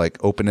kind of like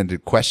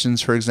open-ended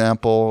questions, for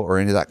example, or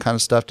any of that kind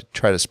of stuff to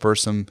try to spur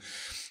some,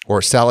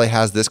 or Sally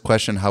has this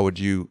question, how would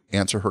you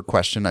answer her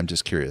question? I'm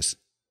just curious.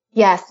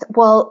 Yes.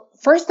 Well,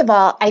 first of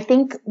all, I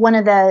think one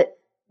of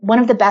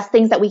the best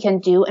things that we can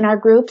do in our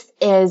groups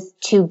is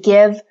to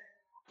give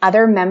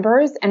other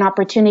members an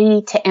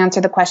opportunity to answer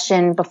the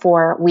question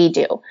before we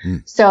do.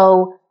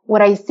 So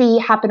what I see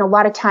happen a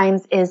lot of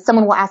times is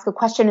someone will ask a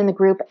question in the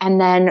group, and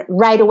then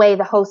right away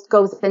the host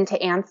goes in to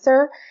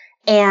answer.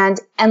 And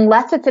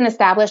unless it's an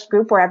established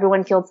group where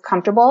everyone feels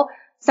comfortable,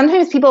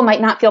 sometimes people might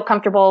not feel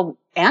comfortable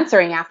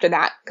answering after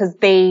that because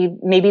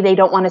maybe they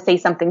don't want to say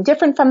something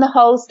different from the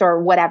host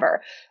or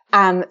whatever.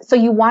 So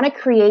you want to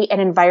create an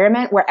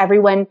environment where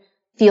everyone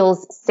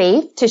feels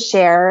safe to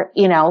share,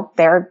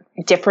 their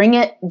differing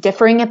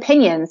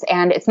opinions.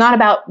 And it's not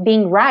about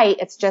being right.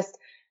 It's just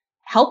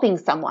helping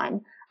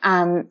someone.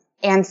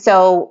 And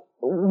so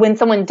when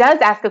someone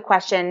does ask a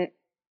question,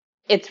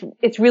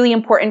 it's really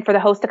important for the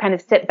host to kind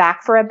of sit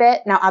back for a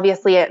bit. Now,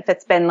 obviously, if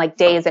it's been like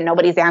days and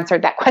nobody's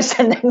answered that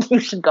question, then you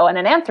should go in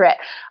and answer it.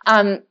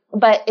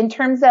 But in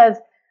terms of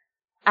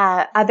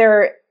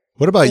other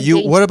What about you?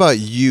 What about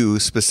you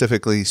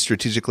specifically,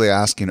 strategically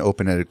asking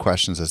open-ended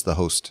questions as the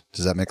host?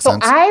 Does that make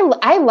sense?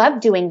 I love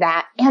doing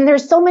that. And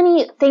there's so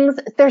many things,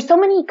 there's so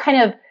many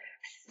kind of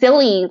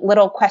silly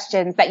little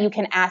questions that you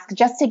can ask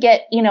just to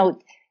get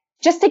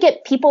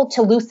people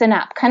to loosen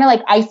up, kind of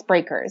like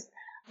icebreakers.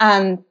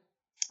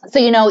 So,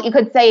 you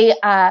could say,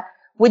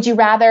 would you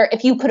rather,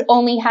 if you could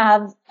only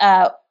have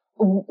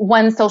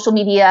one social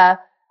media,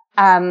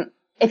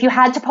 if you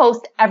had to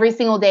post every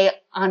single day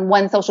on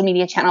one social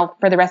media channel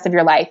for the rest of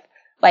your life,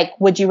 like,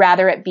 would you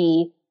rather it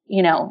be,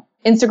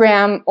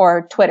 Instagram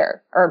or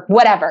Twitter or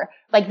whatever?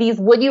 Like, these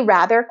would you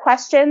rather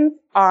questions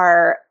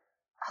are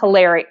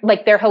hilarious.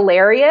 Like, they're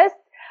hilarious.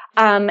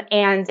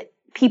 And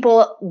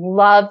people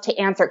love to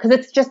answer because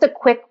it's just a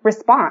quick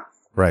response.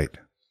 Right.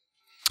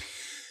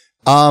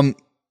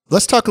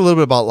 Let's talk a little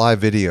bit about live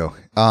video.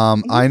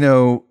 I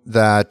know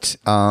that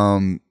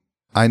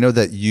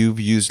you've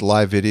used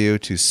live video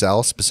to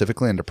sell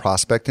specifically and to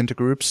prospect into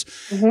groups.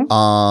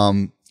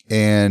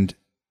 And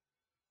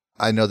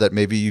I know that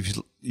maybe you've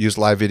used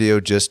live video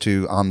just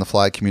to on the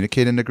fly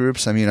communicate into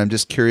groups. I mean, I'm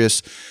just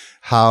curious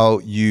how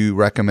you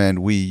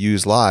recommend we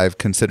use live,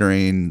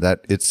 considering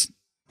that it's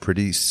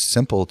pretty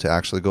simple to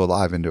actually go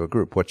live into a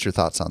group. What's your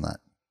thoughts on that?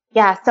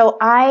 Yeah. So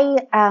I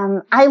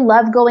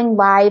love going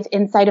live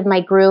inside of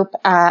my group.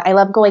 I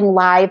love going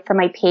live from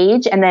my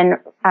page. And then,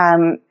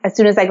 as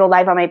soon as I go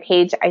live on my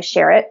page, I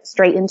share it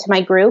straight into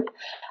my group.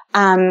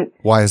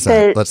 Why is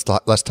that? Let's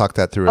talk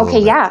that through a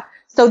little bit. Yeah.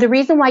 So the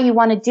reason why you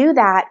want to do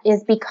that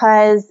is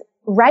because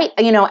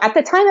at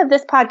the time of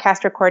this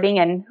podcast recording,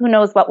 and who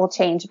knows what will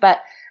change, but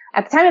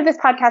at the time of this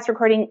podcast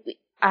recording,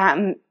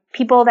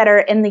 people that are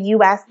in the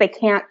US, they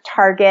can't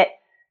target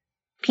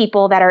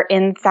people that are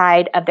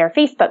inside of their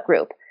Facebook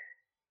group.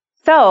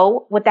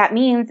 So what that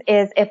means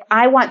is if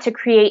I want to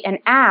create an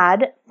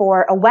ad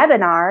for a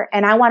webinar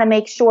and I want to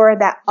make sure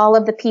that all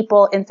of the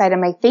people inside of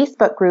my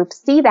Facebook group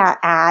see that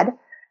ad,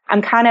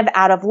 I'm kind of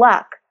out of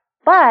luck.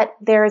 But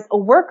there's a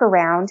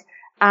workaround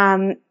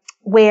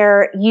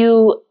where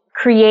you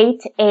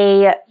create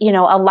a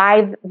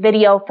live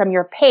video from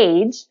your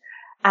page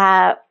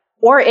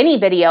or any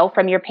video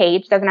from your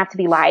page, doesn't have to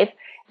be live,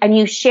 and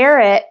you share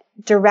it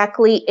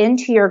directly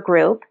into your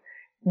group,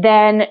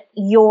 then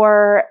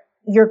you're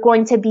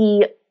going to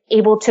be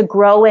able to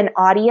grow an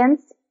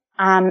audience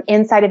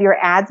inside of your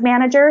ads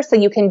manager. So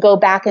you can go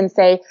back and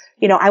say,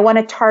 I want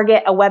to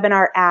target a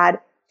webinar ad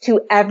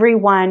to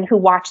everyone who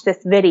watched this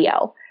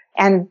video.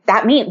 And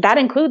that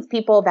includes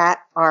people that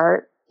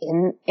are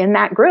in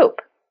that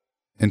group.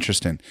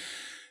 Interesting.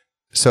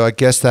 So I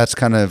guess that's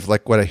kind of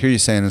like what I hear you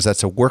saying is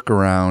that's a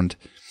workaround.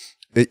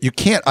 You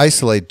can't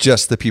isolate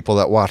just the people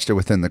that watched it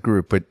within the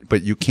group,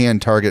 but you can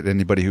target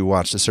anybody who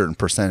watched a certain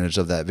percentage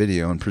of that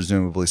video, and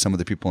presumably some of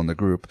the people in the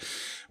group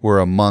were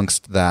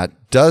amongst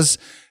that. Does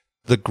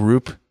the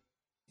group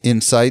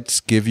insights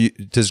give you,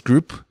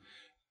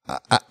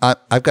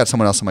 I've got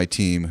someone else on my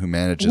team who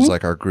manages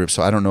like our group,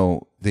 so I don't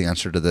know the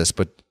answer to this,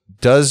 but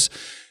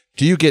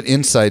do you get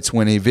insights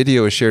when a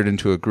video is shared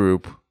into a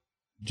group?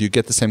 Do you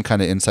get the same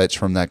kind of insights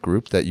from that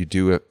group that you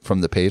do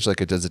from the page? Like,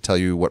 does it tell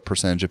you what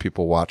percentage of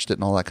people watched it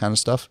and all that kind of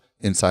stuff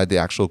inside the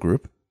actual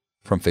group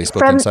from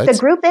Facebook Insights? From the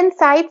group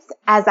insights,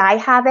 as I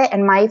have it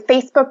in my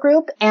Facebook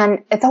group,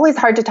 and it's always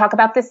hard to talk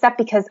about this stuff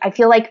because I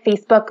feel like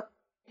Facebook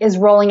is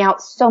rolling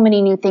out so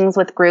many new things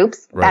with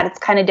groups that it's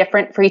kind of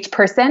different for each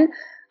person.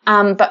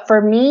 But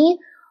for me,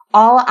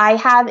 all I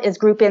have is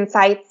group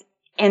insights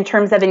in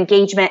terms of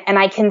engagement, and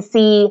I can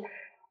see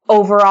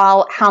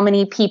overall how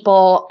many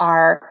people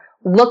are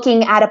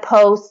looking at a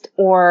post,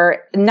 or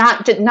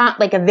not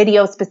like a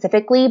video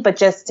specifically, but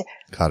just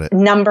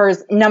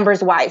numbers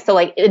wise. So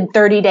like in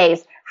 30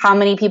 days, how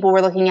many people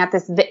were looking at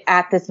this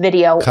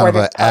video kind or of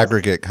this an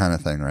aggregate kind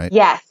of thing, right?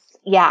 Yes.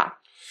 Yeah.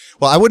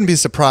 Well, I wouldn't be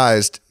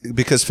surprised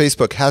because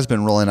Facebook has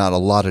been rolling out a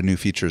lot of new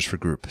features for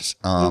groups.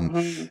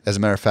 As a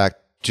matter of fact,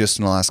 just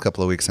in the last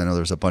couple of weeks, I know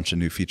there's a bunch of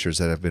new features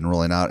that have been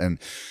rolling out, and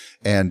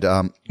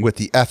with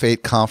the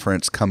F8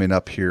 conference coming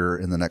up here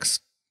in the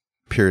next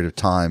period of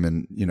time,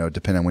 and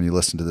depending on when you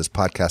listen to this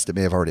podcast, it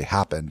may have already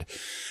happened.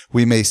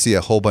 We may see a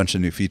whole bunch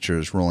of new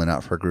features rolling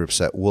out for groups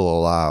that will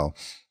allow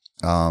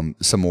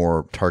some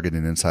more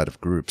targeting inside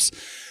of groups.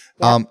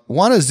 Yeah.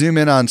 Want to zoom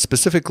in on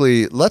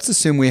specifically, let's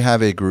assume we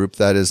have a group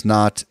that is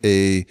not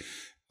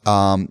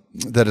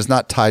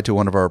tied to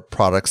one of our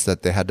products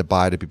that they had to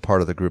buy to be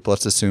part of the group.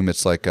 Let's assume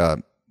it's like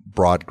a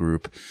broad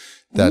group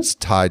that's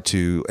tied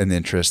to an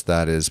interest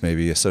that is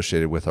maybe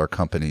associated with our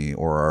company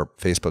or our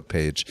Facebook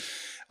page.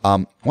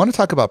 I want to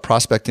talk about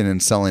prospecting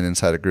and selling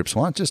inside of groups. I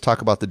want to just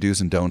talk about the do's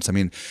and don'ts. I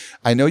mean,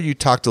 I know you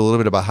talked a little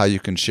bit about how you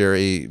can share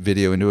a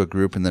video into a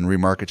group and then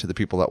remarket to the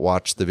people that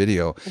watch the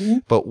video.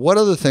 But what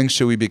other things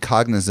should we be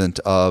cognizant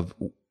of,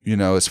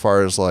 as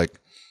far as like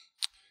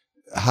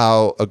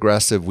how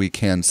aggressive we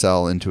can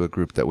sell into a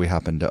group that we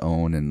happen to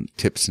own, and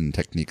tips and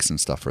techniques and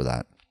stuff for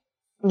that?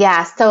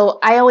 Yeah. So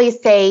I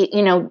always say,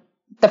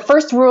 the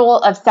first rule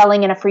of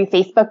selling in a free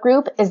Facebook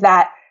group is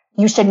that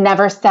you should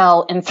never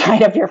sell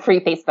inside of your free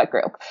Facebook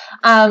group.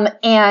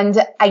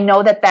 And I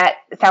know that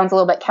sounds a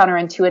little bit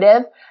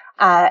counterintuitive.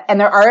 And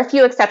there are a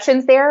few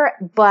exceptions there,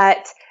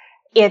 but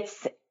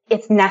it's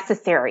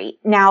necessary.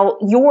 Now,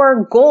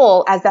 your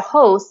goal as a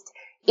host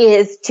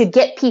is to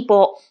get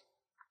people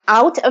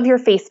out of your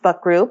Facebook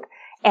group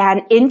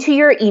and into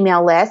your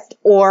email list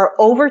or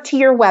over to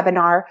your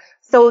webinar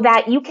so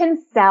that you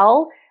can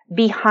sell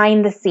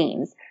behind the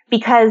scenes,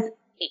 because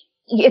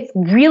it's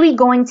really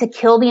going to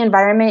kill the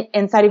environment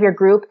inside of your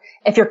group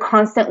if you're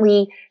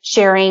constantly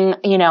sharing,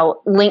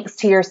 links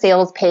to your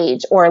sales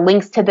page or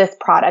links to this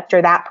product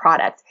or that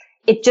product.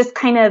 It just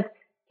kind of,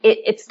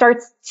 it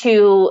starts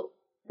to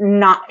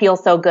not feel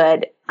so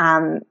good.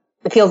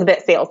 It feels a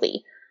bit salesy.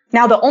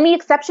 Now, the only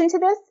exception to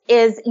this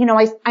is,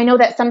 I know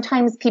that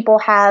sometimes people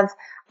have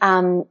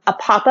a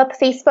pop-up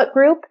Facebook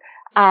group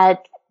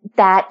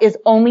that is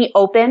only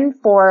open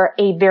for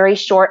a very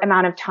short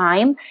amount of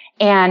time.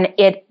 And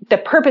the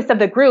purpose of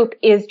the group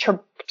is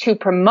to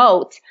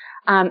promote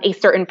a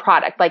certain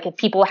product. Like if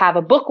people have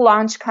a book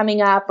launch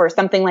coming up or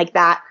something like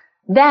that,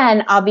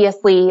 then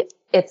obviously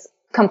it's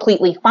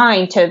completely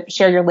fine to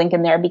share your link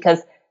in there,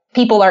 because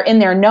people are in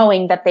there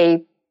knowing that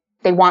they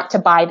want to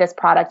buy this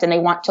product and they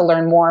want to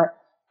learn more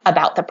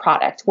about the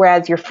product.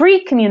 Whereas your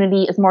free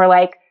community is more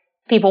like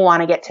people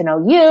want to get to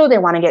know you. They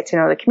want to get to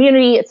know the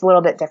community. It's a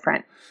little bit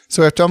different.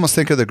 So I have to almost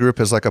think of the group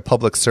as like a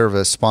public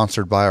service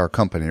sponsored by our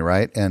company,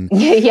 right? And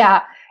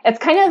yeah, it's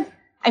kind of,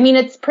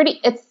 it's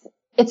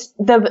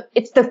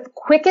the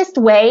quickest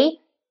way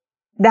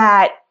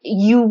that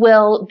you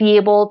will be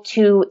able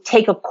to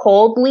take a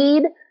cold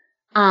lead,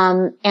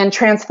 and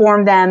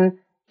transform them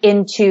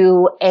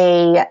into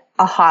a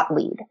hot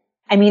lead.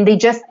 I mean,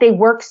 they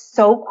work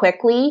so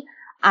quickly.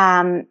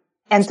 And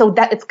so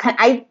that it's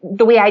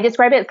the way I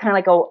describe it, it's kind of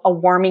like a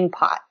warming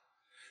pot.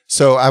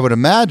 So I would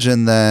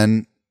imagine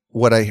then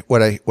what I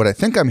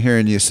think I'm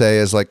hearing you say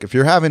is, like, if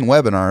you're having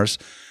webinars,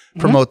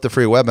 promote the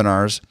free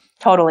webinars.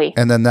 Totally.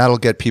 And then that'll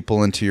get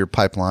people into your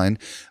pipeline.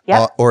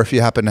 Yep. Or if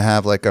you happen to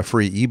have like a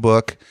free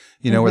ebook,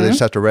 where they just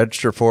have to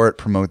register for it,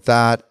 promote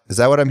that. Is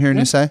that what I'm hearing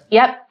you say?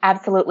 Yep,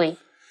 absolutely.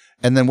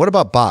 And then what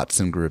about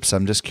bots in groups?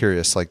 I'm just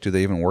curious, like, do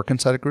they even work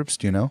inside of groups?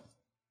 Do you know?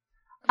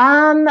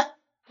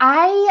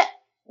 I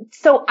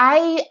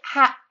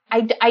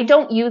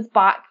don't use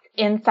bots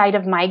inside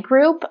of my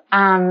group.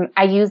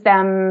 I use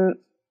them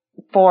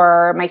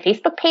for my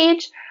Facebook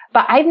page,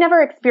 but I've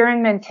never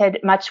experimented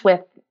much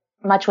with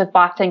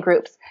bots and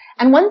groups.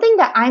 And one thing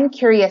that I'm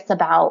curious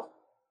about,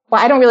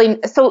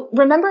 so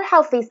remember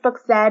how Facebook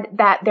said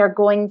that they're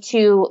going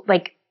to,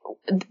 like,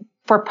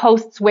 for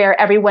posts where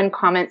everyone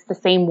comments the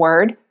same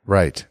word?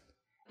 Right.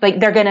 Like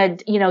they're going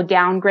to,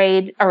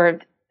 downgrade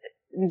or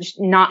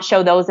not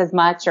show those as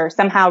much or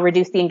somehow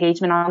reduce the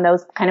engagement on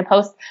those kind of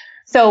posts.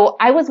 So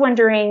I was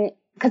wondering,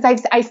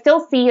 because I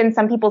still see in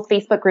some people's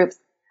Facebook groups,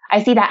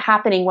 I see that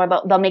happening where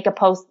they'll make a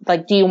post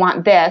like, do you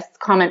want this?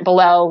 Comment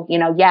below,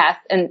 yes.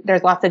 And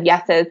there's lots of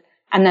yeses.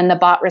 And then the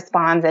bot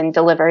responds and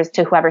delivers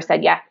to whoever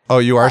said yes. Oh,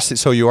 you are.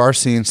 So you are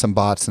seeing some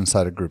bots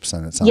inside of groups,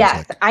 then it sounds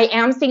yes, like. I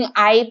am seeing.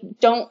 I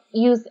don't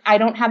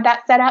have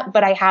that set up,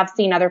 but I have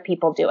seen other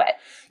people do it.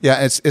 Yeah,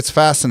 it's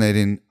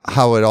fascinating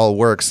how it all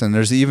works. And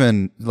there's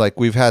even, like,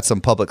 we've had some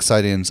public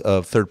sightings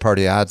of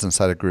third-party ads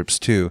inside of groups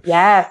too.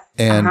 Yes.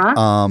 And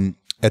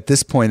at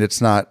this point,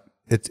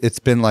 it's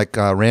been like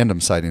random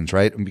sightings,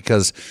 right?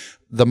 Because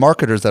the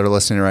marketers that are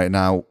listening right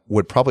now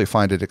would probably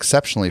find it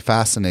exceptionally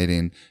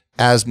fascinating,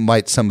 as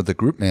might some of the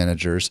group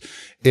managers,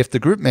 if the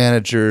group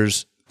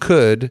managers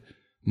could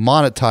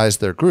monetize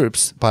their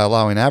groups by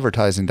allowing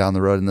advertising down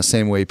the road in the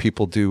same way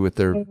people do with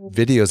their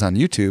videos on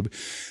YouTube.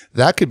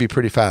 That could be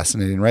pretty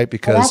fascinating, right?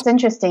 Because that's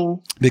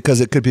interesting. Because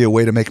it could be a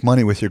way to make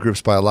money with your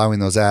groups by allowing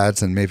those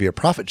ads and maybe a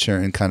profit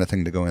sharing kind of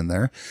thing to go in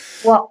there.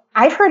 Well,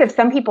 I've heard of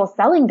some people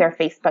selling their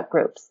Facebook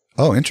groups.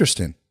 Oh,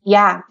 interesting.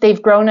 Yeah,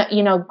 they've grown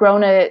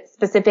a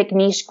specific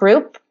niche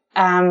group,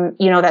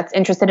 that's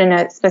interested in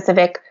a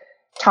specific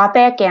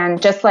topic.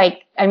 And just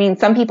like,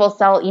 some people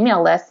sell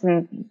email lists,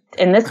 and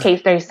in this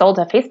case, they sold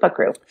a Facebook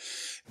group.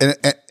 And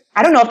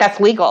I don't know if that's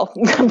legal.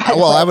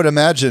 Well, I would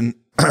imagine,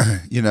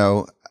 I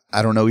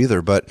don't know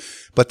either, but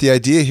the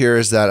idea here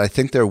is that I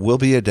think there will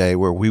be a day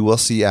where we will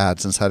see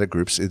ads inside of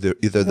groups.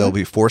 Either they'll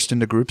be forced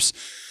into groups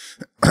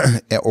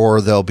or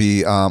there'll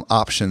be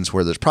options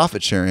where there's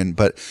profit sharing.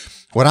 But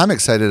what I'm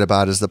excited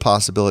about is the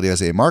possibility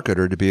as a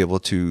marketer to be able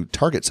to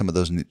target some of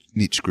those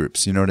niche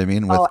groups. You know what I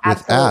mean?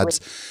 With ads.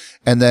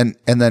 And then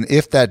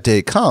if that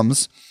day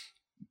comes,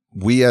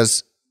 we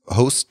as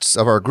hosts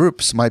of our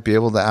groups might be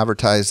able to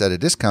advertise at a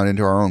discount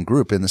into our own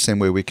group in the same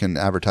way we can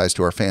advertise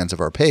to our fans of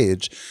our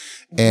page.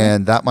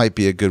 And that might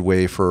be a good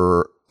way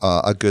for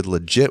a good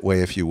legit way,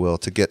 if you will,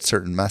 to get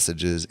certain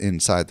messages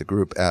inside the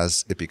group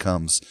as it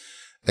becomes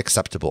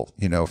acceptable,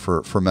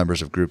 for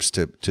members of groups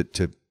to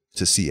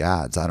see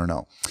ads. I don't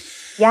know.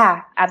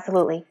 Yeah,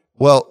 absolutely.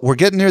 Well, we're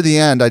getting near the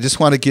end. I just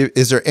want to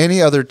is there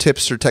any other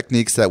tips or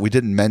techniques that we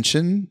didn't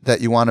mention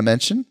that you want to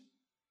mention?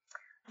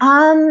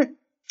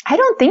 I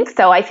don't think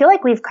so. I feel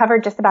like we've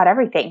covered just about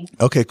everything.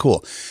 Okay,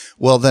 cool.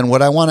 Well, then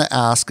what I want to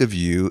ask of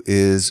you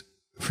is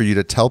for you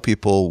to tell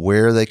people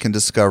where they can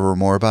discover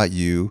more about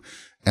you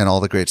and all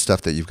the great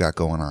stuff that you've got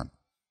going on.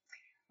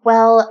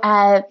 Well,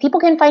 people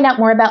can find out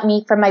more about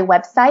me from my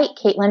website,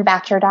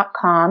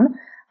 CaitlinBatcher.com.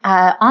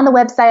 On the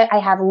website, I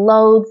have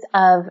loads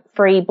of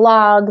free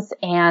blogs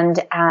and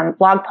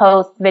blog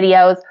posts,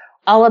 videos,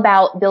 all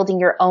about building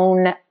your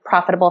own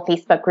profitable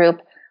Facebook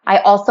group. I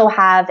also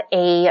have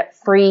a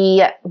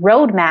free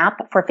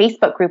roadmap for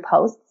Facebook group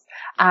hosts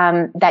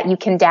that you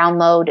can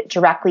download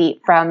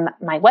directly from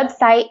my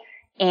website,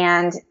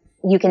 and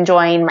you can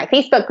join my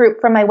Facebook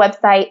group from my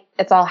website.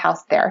 It's all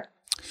housed there.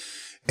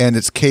 And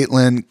it's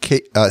Caitlin,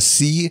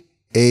 Caitlin,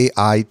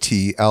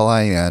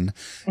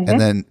 and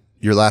then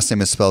your last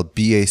name is spelled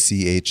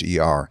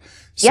Bacher.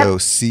 So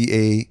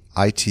Caitlin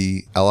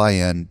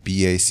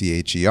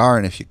Bacher.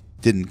 And if you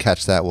didn't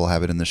catch that, we'll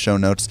have it in the show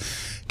notes.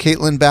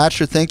 Caitlin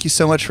Batcher, thank you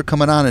so much for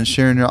coming on and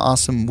sharing your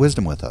awesome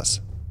wisdom with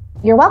us.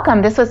 You're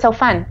welcome. This was so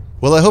fun.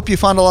 Well, I hope you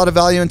found a lot of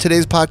value in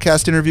today's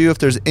podcast interview. If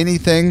there's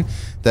anything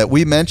that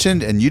we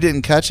mentioned and you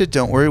didn't catch it,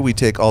 don't worry. We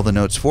take all the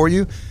notes for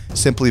you.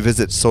 Simply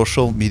visit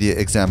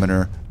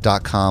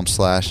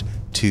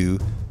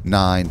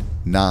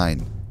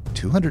socialmediaexaminer.com/299.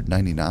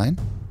 299?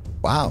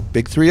 Wow.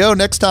 Big 3-0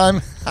 next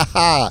time.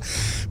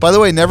 By the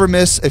way, never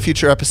miss a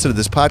future episode of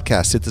this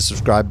podcast. Hit the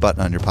subscribe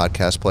button on your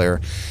podcast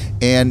player.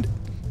 And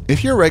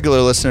if you're a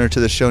regular listener to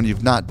the show and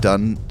you've not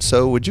done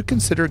so, would you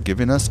consider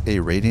giving us a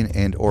rating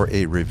and or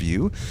a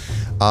review?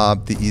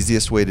 The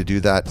easiest way to do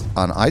that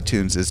on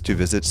iTunes is to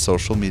visit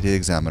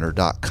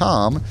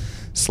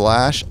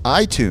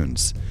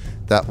socialmediaexaminer.com/iTunes.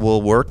 That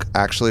will work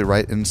actually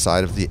right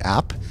inside of the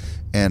app,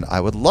 and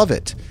I would love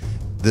it.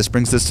 This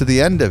brings us to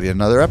the end of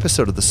another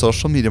episode of the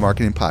Social Media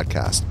Marketing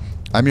Podcast.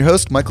 I'm your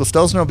host, Michael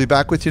Stelzner. I'll be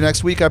back with you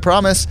next week, I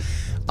promise.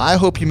 I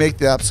hope you make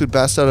the absolute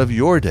best out of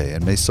your day,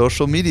 and may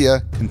social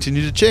media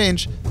continue to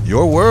change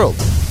your world.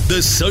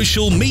 The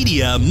Social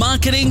Media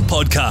Marketing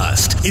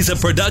Podcast is a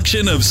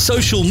production of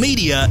Social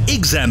Media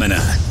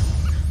Examiner.